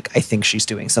rather than like, I think she's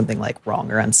doing something like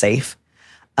wrong or unsafe.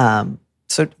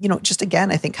 So, just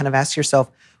again, I think kind of ask yourself,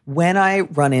 when I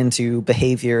run into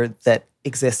behavior that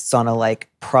exists on a like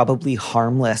probably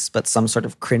harmless, but some sort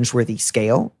of cringeworthy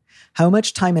scale, how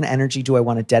much time and energy do I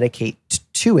want to dedicate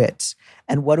to it?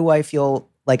 And what do I feel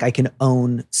like I can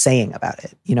own saying about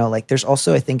it? Like there's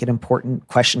also, I think, an important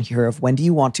question here of when do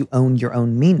you want to own your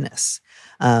own meanness?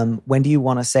 When do you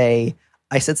want to say,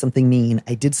 I said something mean,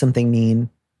 I did something mean,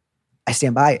 I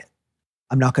stand by it.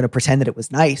 I'm not going to pretend that it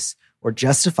was nice or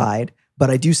justified, but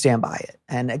I do stand by it.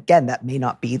 And again, that may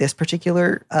not be this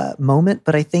particular moment,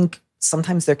 but I think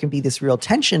sometimes there can be this real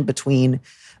tension between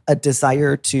a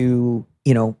desire to,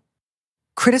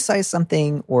 criticize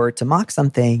something or to mock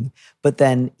something, but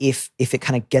then if it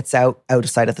kind of gets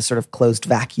outside of the sort of closed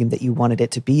vacuum that you wanted it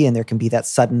to be in, there can be that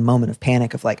sudden moment of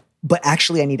panic of like, but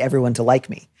actually I need everyone to like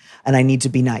me and I need to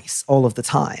be nice all of the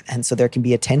time. And so there can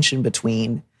be a tension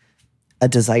between a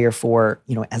desire for,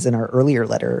 as in our earlier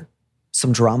letter,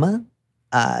 some drama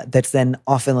that's then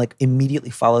often like immediately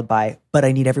followed by, but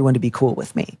I need everyone to be cool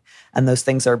with me. And those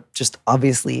things are just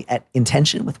obviously at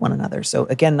intention with one another. So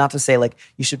again, not to say like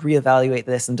you should reevaluate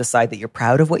this and decide that you're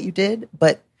proud of what you did,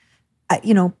 but I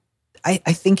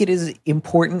think it is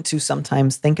important to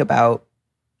sometimes think about,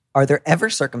 are there ever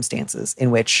circumstances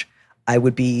in which I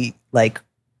would be like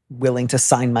willing to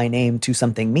sign my name to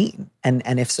something mean?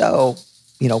 And if so,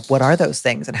 what are those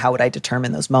things and how would I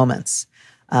determine those moments?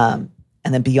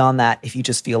 And then beyond that, if you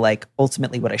just feel like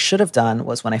ultimately what I should have done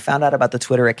was when I found out about the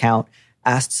Twitter account,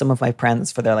 asked some of my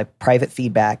friends for their like private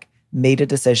feedback, made a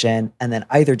decision, and then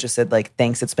either just said like,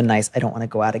 thanks, it's been nice, I don't want to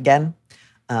go out again.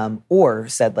 Or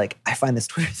said like, I find this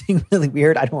Twitter thing really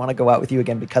weird, I don't want to go out with you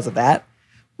again because of that,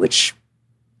 which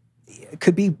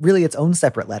could be really its own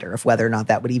separate letter of whether or not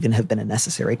that would even have been a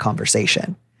necessary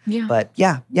conversation. Yeah. But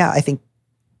yeah, I think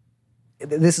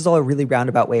this is all a really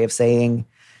roundabout way of saying,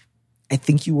 I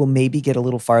think you will maybe get a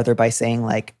little farther by saying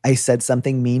like, I said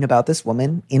something mean about this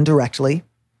woman indirectly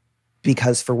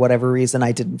because for whatever reason,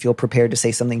 I didn't feel prepared to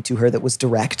say something to her that was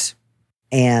direct.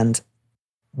 And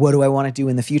what do I want to do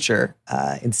in the future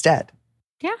instead?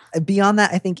 Yeah. Beyond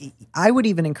that, I think I would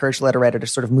even encourage the letter writer to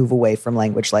sort of move away from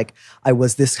language like I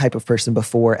was this type of person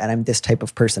before and I'm this type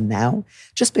of person now,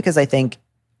 just because I think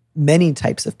many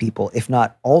types of people, if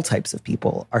not all types of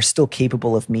people, are still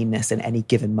capable of meanness in any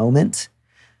given moment.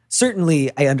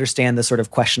 Certainly, I understand the sort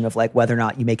of question of like whether or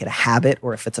not you make it a habit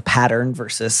or if it's a pattern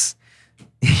versus,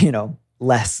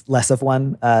 less of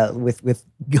one with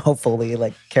hopefully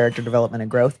like character development and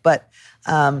growth. But,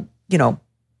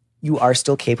 you are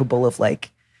still capable of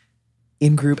like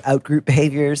in-group, out-group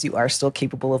behaviors. You are still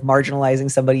capable of marginalizing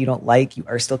somebody you don't like. You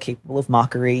are still capable of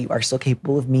mockery. You are still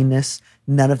capable of meanness.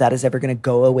 None of that is ever going to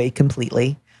go away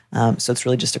completely. So it's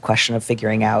really just a question of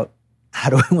figuring out, how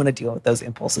do I want to deal with those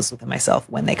impulses within myself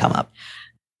when they come up?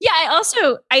 Yeah, I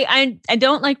also, I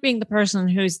don't like being the person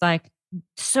who's like,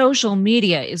 social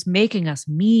media is making us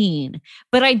mean.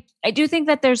 But I do think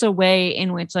that there's a way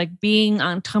in which like being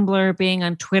on Tumblr, being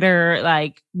on Twitter,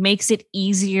 like makes it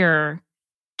easier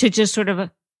to just sort of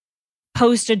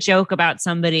post a joke about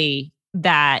somebody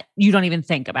that you don't even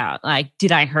think about. Like,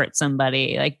 did I hurt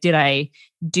somebody? Like, did I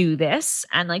do this?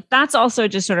 And like, that's also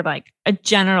just sort of like a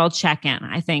general check-in,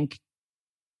 I think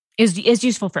is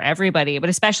useful for everybody, but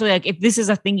especially like if this is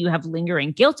a thing you have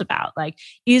lingering guilt about, like,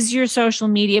 is your social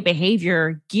media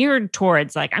behavior geared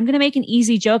towards like, I'm going to make an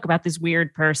easy joke about this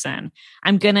weird person.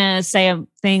 I'm going to say a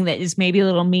thing that is maybe a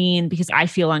little mean because I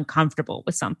feel uncomfortable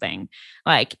with something.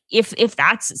 Like if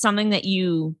that's something that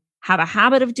you have a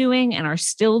habit of doing and are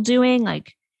still doing,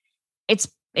 like it's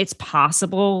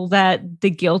possible that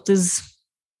the guilt is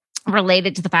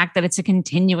related to the fact that it's a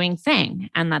continuing thing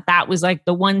and that was like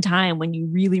the one time when you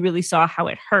really, really saw how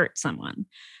it hurt someone.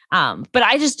 But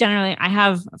I just generally, I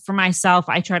have for myself,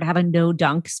 I try to have a no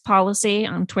dunks policy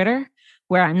on Twitter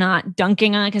where I'm not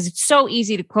dunking on it because it's so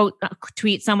easy to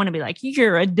tweet someone and be like,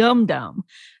 you're a dum-dum.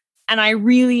 I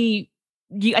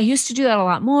used to do that a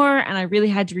lot more. And I really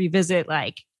had to revisit,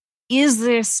 like, is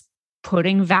this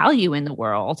putting value in the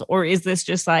world? Or is this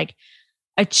just like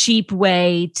a cheap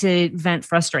way to vent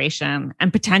frustration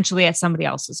and potentially at somebody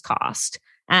else's cost?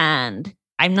 And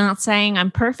I'm not saying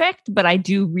I'm perfect, but I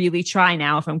do really try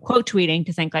now, if I'm quote tweeting,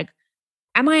 to think like,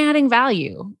 am I adding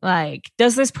value? Like,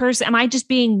 am I just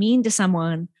being mean to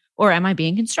someone, or am I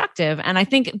being constructive? And I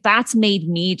think that's made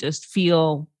me just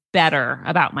feel better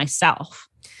about myself.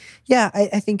 Yeah,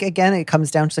 I think, again, it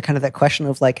comes down to kind of that question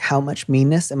of like, how much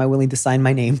meanness am I willing to sign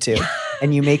my name to?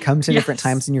 And you may come to different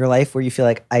times in your life where you feel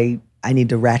like I need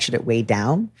to ratchet it way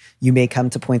down. You may come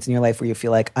to points in your life where you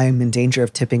feel like I'm in danger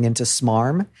of tipping into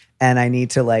smarm, and I need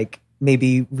to like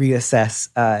maybe reassess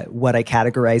what I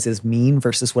categorize as mean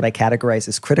versus what I categorize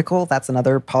as critical. That's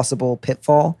another possible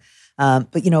pitfall.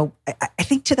 But, you know, I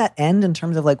think to that end, in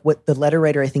terms of like what the letter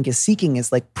writer I think is seeking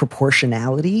is like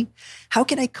proportionality. How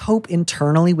can I cope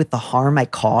internally with the harm I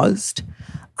caused?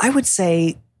 I would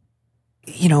say,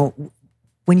 you know,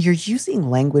 when you're using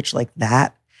language like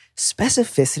that,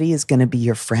 specificity is going to be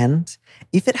your friend.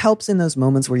 If it helps in those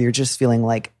moments where you're just feeling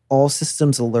like all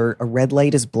systems alert, a red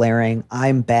light is blaring,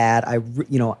 I'm bad,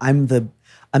 I'm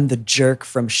the jerk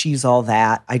from She's All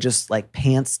That, I just like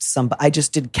pantsed somebody, I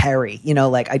just did Carrie, you know,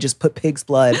 like I just put pig's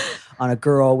blood on a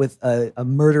girl with a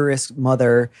murderous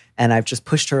mother, and I've just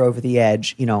pushed her over the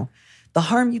edge. You know, the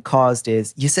harm you caused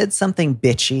is you said something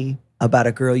bitchy about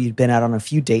a girl you'd been out on a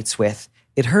few dates with.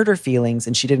 It hurt her feelings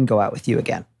and she didn't go out with you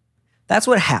again. That's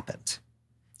what happened.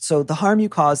 So the harm you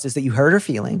caused is that you hurt her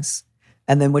feelings.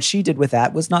 And then what she did with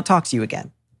that was not talk to you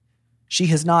again. She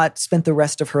has not spent the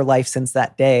rest of her life since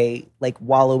that day, like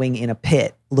wallowing in a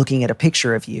pit, looking at a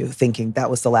picture of you, thinking that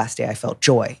was the last day I felt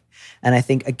joy. And I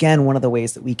think, again, one of the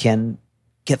ways that we can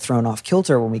get thrown off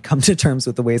kilter when we come to terms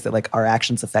with the ways that like our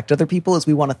actions affect other people is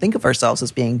we want to think of ourselves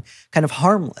as being kind of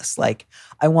harmless. Like,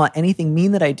 I want anything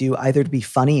mean that I do either to be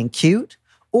funny and cute,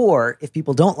 or if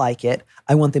people don't like it,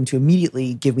 I want them to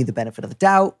immediately give me the benefit of the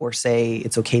doubt or say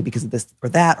it's okay because of this or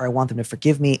that, or I want them to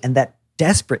forgive me. And that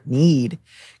desperate need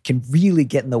can really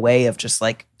get in the way of just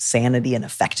like sanity and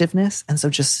effectiveness. And so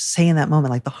just say in that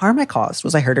moment, like, the harm I caused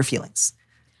was I hurt her feelings.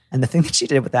 And the thing that she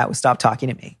did with that was stop talking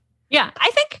to me. Yeah, I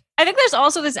think there's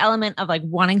also this element of like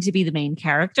wanting to be the main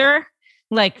character.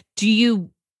 Like, do you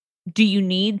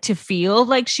need to feel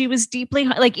like she was deeply,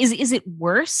 like, is it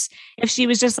worse if she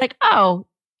was just like, oh,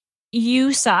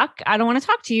 you suck, I don't want to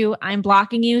talk to you, I'm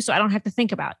blocking you so I don't have to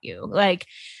think about you? Like,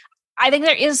 I think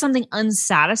there is something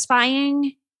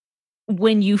unsatisfying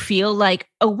when you feel like,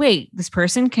 oh, wait, this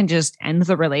person can just end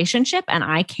the relationship and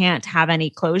I can't have any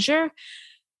closure.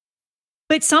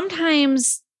 But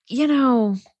sometimes, you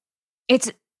know,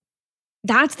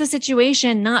 that's the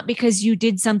situation, not because you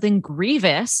did something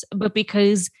grievous, but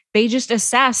because they just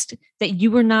assessed that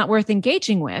you were not worth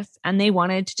engaging with and they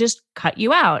wanted to just cut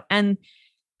you out. And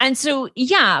so,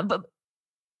 yeah, but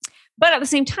at the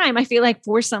same time, I feel like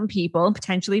for some people,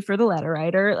 potentially for the letter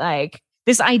writer, like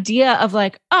this idea of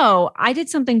like, oh, I did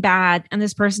something bad and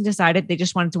this person decided they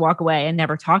just wanted to walk away and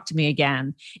never talk to me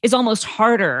again is almost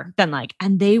harder than like,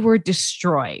 and they were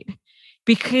destroyed,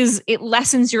 because it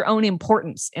lessens your own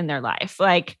importance in their life.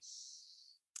 Like,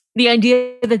 the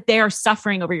idea that they are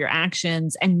suffering over your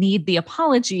actions and need the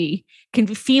apology can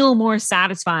feel more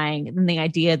satisfying than the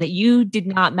idea that you did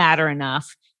not matter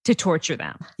enough to torture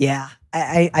them. Yeah,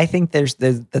 I think there's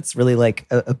that's really like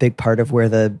a big part of where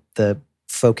the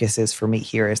focus is for me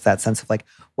here, is that sense of like,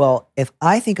 well, if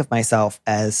I think of myself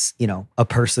as, you know, a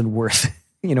person worth,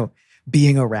 you know,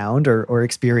 being around or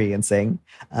experiencing,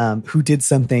 who did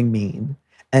something mean,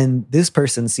 and this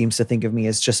person seems to think of me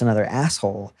as just another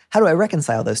asshole, how do I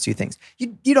reconcile those two things?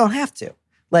 You don't have to.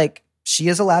 Like, she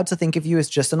is allowed to think of you as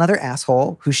just another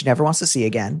asshole who she never wants to see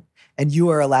again, and you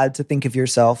are allowed to think of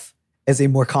yourself as a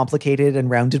more complicated and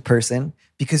rounded person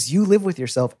because you live with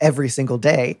yourself every single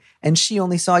day and she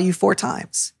only saw you 4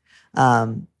 times.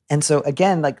 And so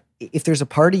again, like, if there's a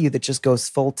part of you that just goes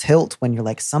full tilt when you're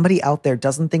like, somebody out there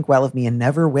doesn't think well of me and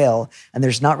never will, and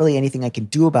there's not really anything I can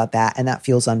do about that, and that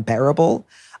feels unbearable,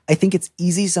 I think it's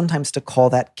easy sometimes to call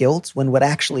that guilt when what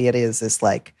actually it is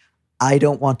like, I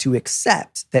don't want to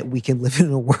accept that we can live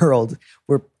in a world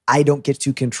where I don't get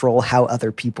to control how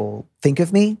other people think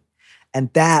of me.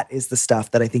 And that is the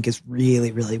stuff that I think is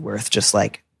really, really worth just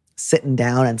like sitting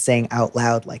down and saying out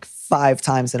loud like 5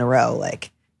 times in a row,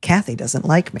 like, Kathy doesn't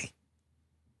like me.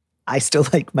 I still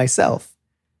like myself.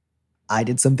 I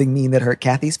did something mean that hurt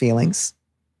Kathy's feelings.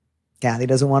 Kathy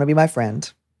doesn't want to be my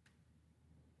friend.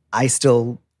 I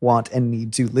still want and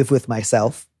need to live with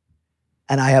myself.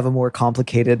 And I have a more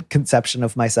complicated conception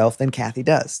of myself than Kathy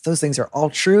does. Those things are all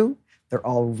true. They're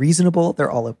all reasonable.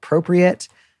 They're all appropriate.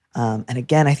 And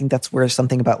again, I think that's where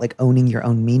something about like owning your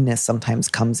own meanness sometimes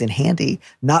comes in handy.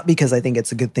 Not because I think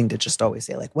it's a good thing to just always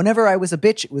say like, whenever I was a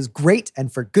bitch, it was great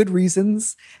and for good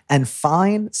reasons and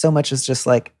fine. So much as just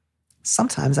like,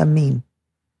 sometimes I'm mean.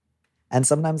 And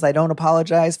sometimes I don't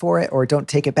apologize for it or don't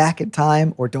take it back in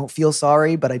time or don't feel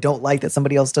sorry, but I don't like that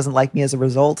somebody else doesn't like me as a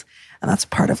result. And that's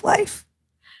part of life.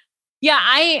 Yeah,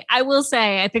 I will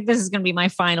say, I think this is going to be my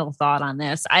final thought on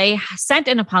this. I sent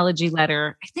an apology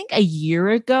letter, I think a year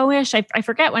ago-ish. I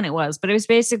forget when it was, but it was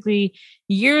basically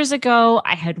years ago.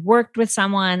 I had worked with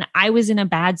someone. I was in a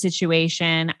bad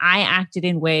situation. I acted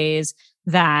in ways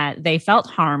that they felt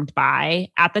harmed by.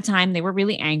 At the time, they were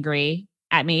really angry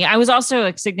at me. I was also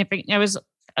like significant. I was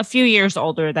a few years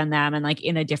older than them and like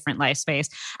in a different life space.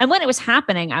 And when it was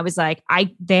happening, I was like,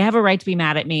 they have a right to be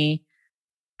mad at me.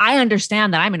 I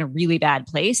understand that I'm in a really bad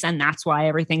place and that's why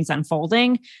everything's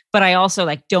unfolding. But I also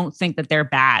like don't think that they're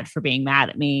bad for being mad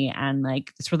at me. And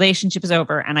like this relationship is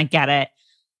over and I get it.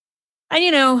 And,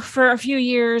 you know, for a few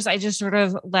years, I just sort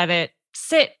of let it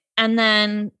sit. And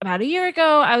then about a year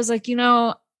ago, I was like, you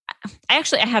know, I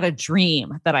had a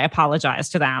dream that I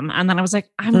apologized to them. And then I was like,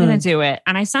 I'm going to do it.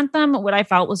 And I sent them what I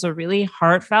felt was a really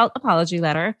heartfelt apology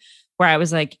letter where I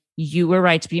was like, you were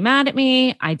right to be mad at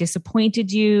me. I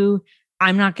disappointed you.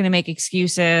 I'm not going to make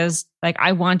excuses. Like,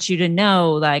 I want you to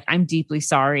know, like, I'm deeply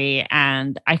sorry.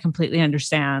 And I completely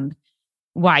understand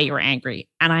why you were angry.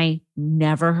 And I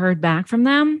never heard back from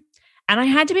them. And I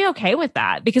had to be okay with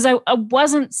that because I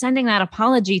wasn't sending that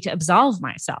apology to absolve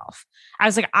myself. I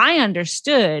was like, I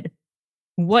understood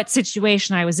what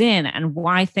situation I was in and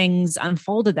why things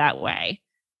unfolded that way.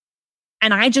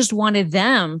 And I just wanted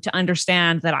them to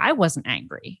understand that I wasn't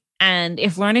angry. And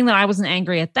if learning that I wasn't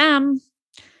angry at them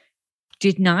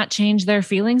did not change their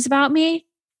feelings about me,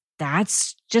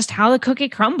 that's just how the cookie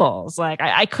crumbles. Like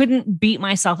I couldn't beat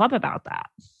myself up about that.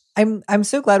 I'm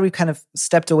so glad we've kind of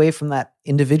stepped away from that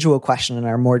individual question and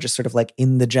are more just sort of like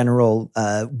in the general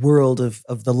world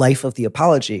of the life of the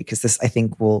apology, because this I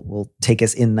think will take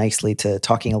us in nicely to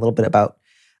talking a little bit about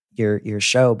your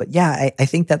show. But yeah, I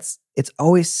think it's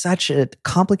always such a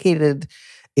complicated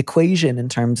equation in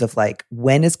terms of like,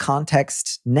 when is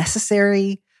context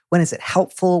necessary? When is it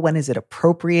helpful? When is it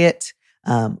appropriate?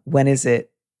 When is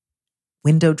it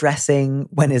window dressing?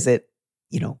 When is it,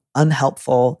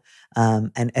 unhelpful?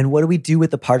 And what do we do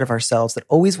with the part of ourselves that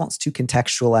always wants to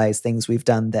contextualize things we've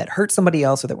done that hurt somebody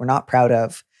else or that we're not proud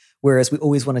of? Whereas we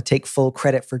always want to take full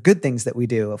credit for good things that we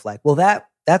do of like, well,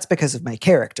 that's because of my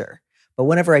character. But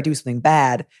whenever I do something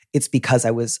bad, it's because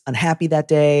I was unhappy that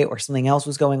day or something else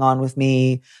was going on with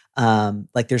me.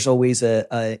 Like there's always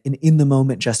an in the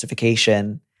moment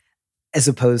justification, as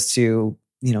opposed to,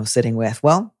 sitting with,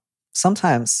 well,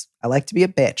 sometimes I like to be a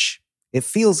bitch. It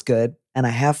feels good and I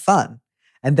have fun.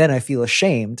 And then I feel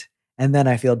ashamed. And then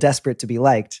I feel desperate to be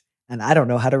liked. And I don't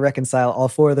know how to reconcile all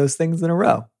four of those things in a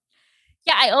row.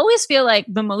 Yeah, I always feel like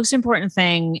the most important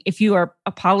thing, if you are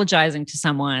apologizing to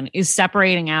someone, is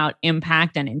separating out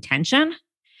impact and intention.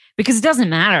 Because it doesn't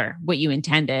matter what you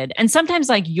intended. And sometimes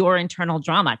like your internal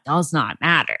drama does not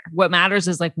matter. What matters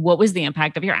is like, what was the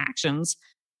impact of your actions?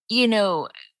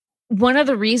 One of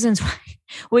the reasons why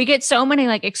we get so many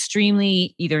like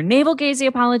extremely either navel-gazing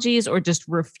apologies or just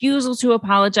refusal to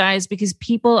apologize because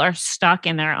people are stuck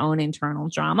in their own internal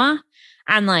drama.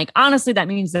 And like, honestly, that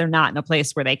means they're not in a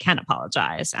place where they can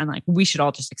apologize. And like, we should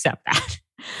all just accept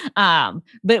that.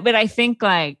 But I think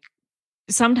like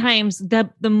sometimes the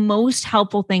most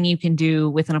helpful thing you can do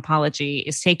with an apology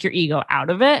is take your ego out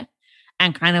of it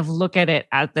and kind of look at it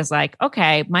as this like,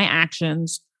 okay, my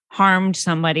actions harmed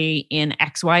somebody in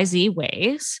XYZ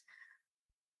ways.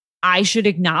 I should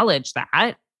acknowledge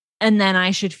that. And then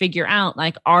I should figure out,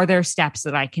 like, are there steps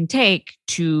that I can take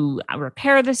to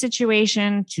repair the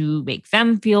situation, to make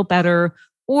them feel better,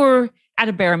 or at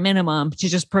a bare minimum, to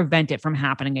just prevent it from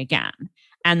happening again?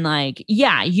 And like,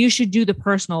 yeah, you should do the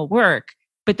personal work,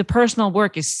 but the personal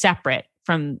work is separate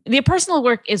from the personal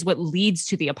work is what leads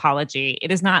to the apology.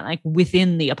 It is not like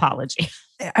within the apology.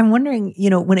 I'm wondering,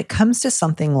 when it comes to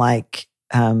something like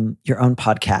your own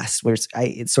podcast, where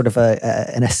it's sort of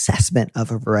an assessment of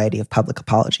a variety of public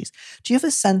apologies. Do you have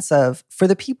a sense of, for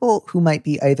the people who might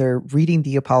be either reading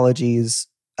the apologies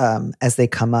as they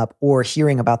come up or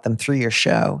hearing about them through your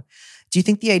show, do you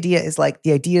think the idea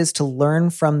is to learn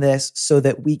from this so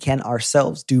that we can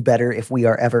ourselves do better if we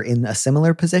are ever in a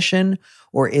similar position?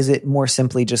 Or is it more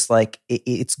simply just like,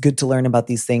 it's good to learn about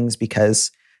these things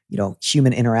because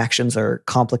human interactions are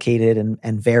complicated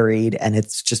and varied, and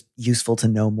it's just useful to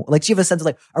know more? Like, do you have a sense of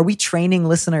like, are we training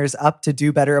listeners up to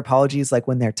do better apologies like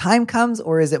when their time comes,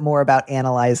 or is it more about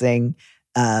analyzing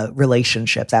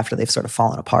relationships after they've sort of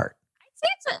fallen apart?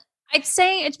 I'd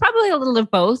say it's probably a little of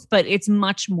both, but it's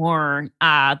much more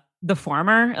the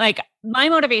former. Like, my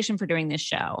motivation for doing this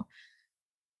show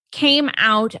came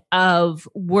out of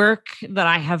work that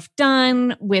I have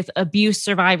done with abuse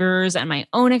survivors and my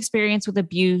own experience with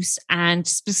abuse. And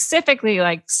specifically,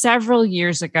 like several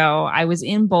years ago, I was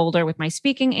in Boulder with my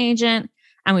speaking agent,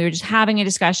 and we were just having a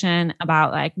discussion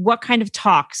about like, what kind of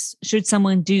talks should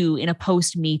someone do in a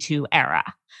post-Me Too era?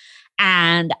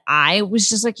 And I was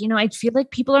just like, I feel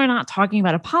like people are not talking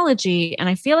about apology. And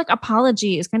I feel like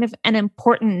apology is kind of an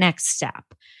important next step.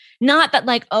 Not that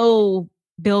like, oh,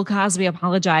 Bill Cosby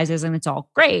apologizes and it's all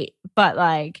great. But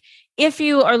like, if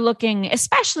you are looking,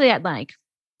 especially at like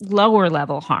lower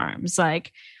level harms,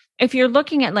 like if you're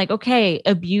looking at like, okay,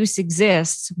 abuse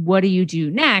exists, what do you do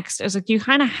next? It's like, you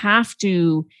kind of have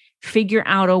to figure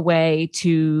out a way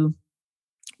to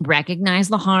recognize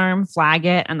the harm, flag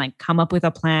it, and like come up with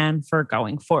a plan for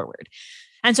going forward.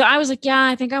 And so I was like, yeah,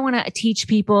 I think I want to teach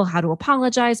people how to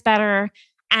apologize better.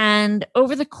 And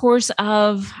over the course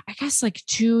of, I guess, like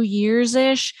 2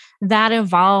 years-ish, that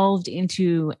evolved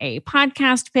into a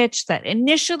podcast pitch that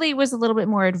initially was a little bit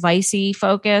more advice-y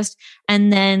focused,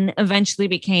 and then eventually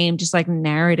became just like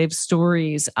narrative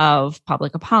stories of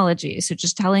public apologies. So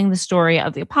just telling the story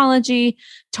of the apology,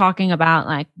 talking about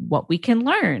like what we can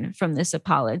learn from this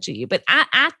apology. But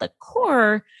at the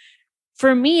core,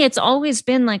 for me, it's always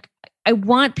been like, I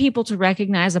want people to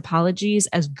recognize apologies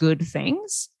as good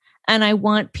things. And I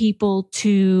want people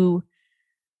to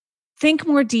think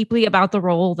more deeply about the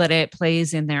role that it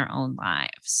plays in their own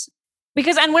lives.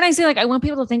 Because, and when I say like, I want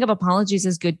people to think of apologies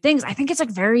as good things, I think it's like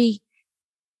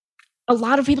a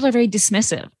lot of people are very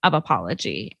dismissive of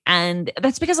apology. And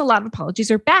that's because a lot of apologies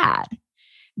are bad.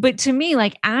 But to me,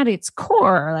 like at its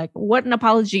core, like what an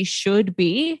apology should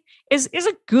be is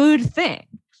a good thing.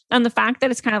 And the fact that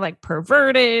it's kind of like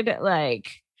perverted, like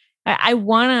I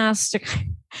want us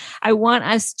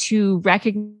to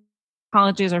recognize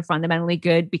apologies are fundamentally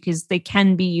good because they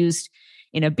can be used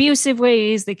in abusive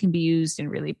ways. They can be used in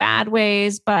really bad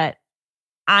ways, but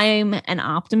I'm an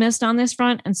optimist on this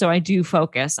front. And so I do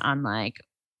focus on like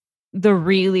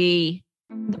the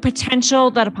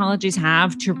potential that apologies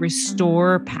have to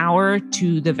restore power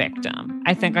to the victim.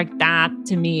 I think like that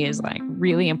to me is like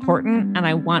really important. And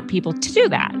I want people to do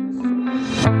that.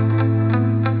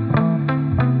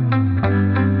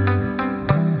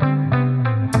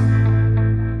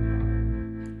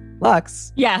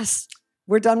 Lux. Yes.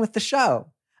 We're done with the show.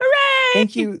 Hooray!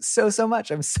 Thank you so much.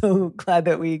 I'm so glad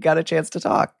that we got a chance to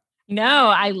talk. No,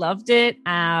 I loved it.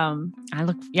 I'm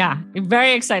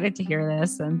very excited to hear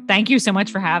this. And thank you so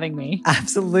much for having me.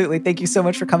 Absolutely. Thank you so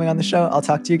much for coming on the show. I'll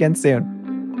talk to you again soon.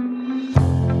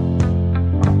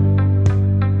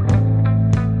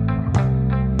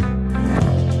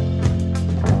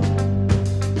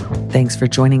 Thanks for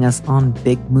joining us on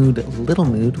Big Mood, Little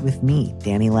Mood with me,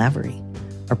 Danny Lavery.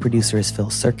 Our producer is Phil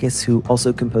Serkis, who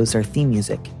also composed our theme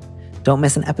music. Don't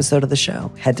miss an episode of the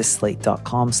show. Head to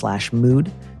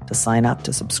slate.com/mood to sign up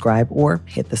to subscribe, or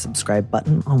hit the subscribe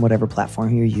button on whatever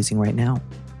platform you're using right now.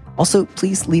 Also,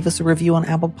 please leave us a review on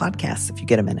Apple Podcasts if you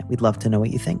get a minute. We'd love to know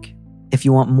what you think. If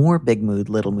you want more Big Mood,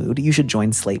 Little Mood, you should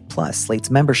join Slate Plus, Slate's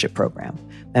membership program.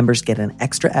 Members get an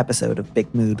extra episode of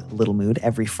Big Mood, Little Mood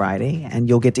every Friday, and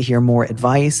you'll get to hear more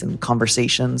advice and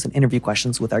conversations and interview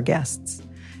questions with our guests.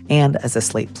 And as a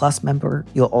Slate Plus member,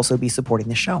 you'll also be supporting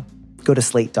the show. Go to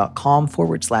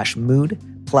slate.com/mood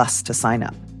plus to sign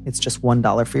up. It's just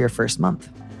 $1 for your first month.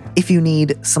 If you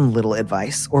need some little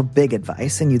advice or big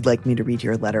advice and you'd like me to read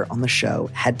your letter on the show,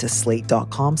 head to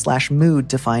slate.com/mood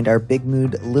to find our Big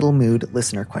Mood, Little Mood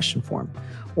listener question form,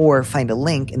 or find a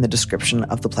link in the description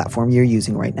of the platform you're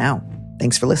using right now.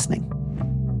 Thanks for listening.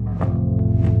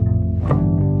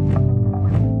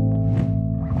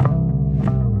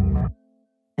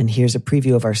 And here's a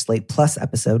preview of our Slate Plus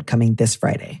episode coming this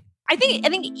Friday. I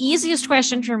think easiest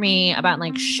question for me about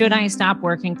like, should I stop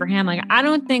working for him? Like, I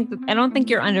don't think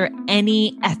you're under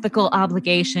any ethical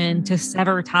obligation to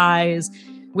sever ties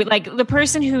with like the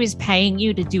person who is paying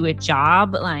you to do a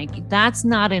job. Like, that's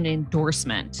not an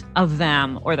endorsement of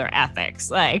them or their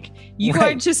ethics. Like, you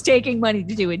are just taking money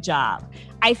to do a job.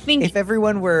 I think if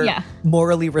everyone were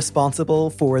morally responsible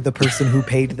for the person who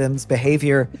paid them's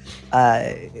behavior,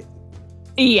 that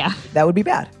would be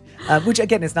bad. Which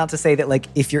again is not to say that like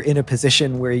if you're in a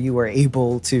position where you are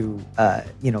able to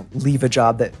leave a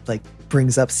job that like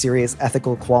brings up serious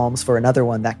ethical qualms for another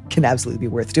one, that can absolutely be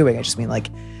worth doing. I just mean like,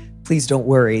 please don't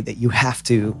worry that you have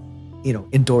to,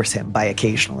 endorse him by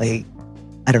occasionally,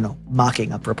 I don't know,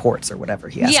 mocking up reports or whatever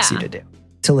he asks you to do.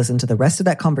 To listen to the rest of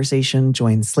that conversation,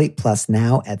 join Slate Plus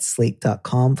now at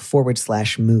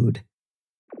slate.com/mood.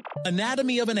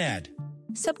 Anatomy of an ad.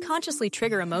 Subconsciously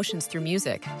trigger emotions through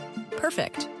music.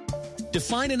 Perfect.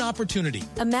 Define an opportunity.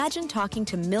 Imagine talking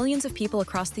to millions of people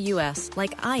across the U.S.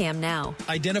 like I am now.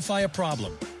 Identify a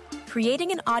problem.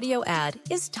 Creating an audio ad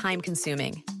is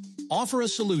time-consuming. Offer a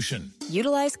solution.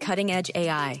 Utilize cutting-edge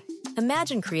AI.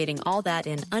 Imagine creating all that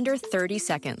in under 30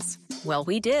 seconds. Well,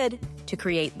 we did to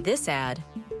create this ad.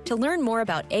 To learn more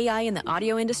about AI in the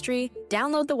audio industry,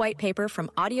 download the white paper from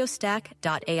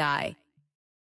audiostack.ai.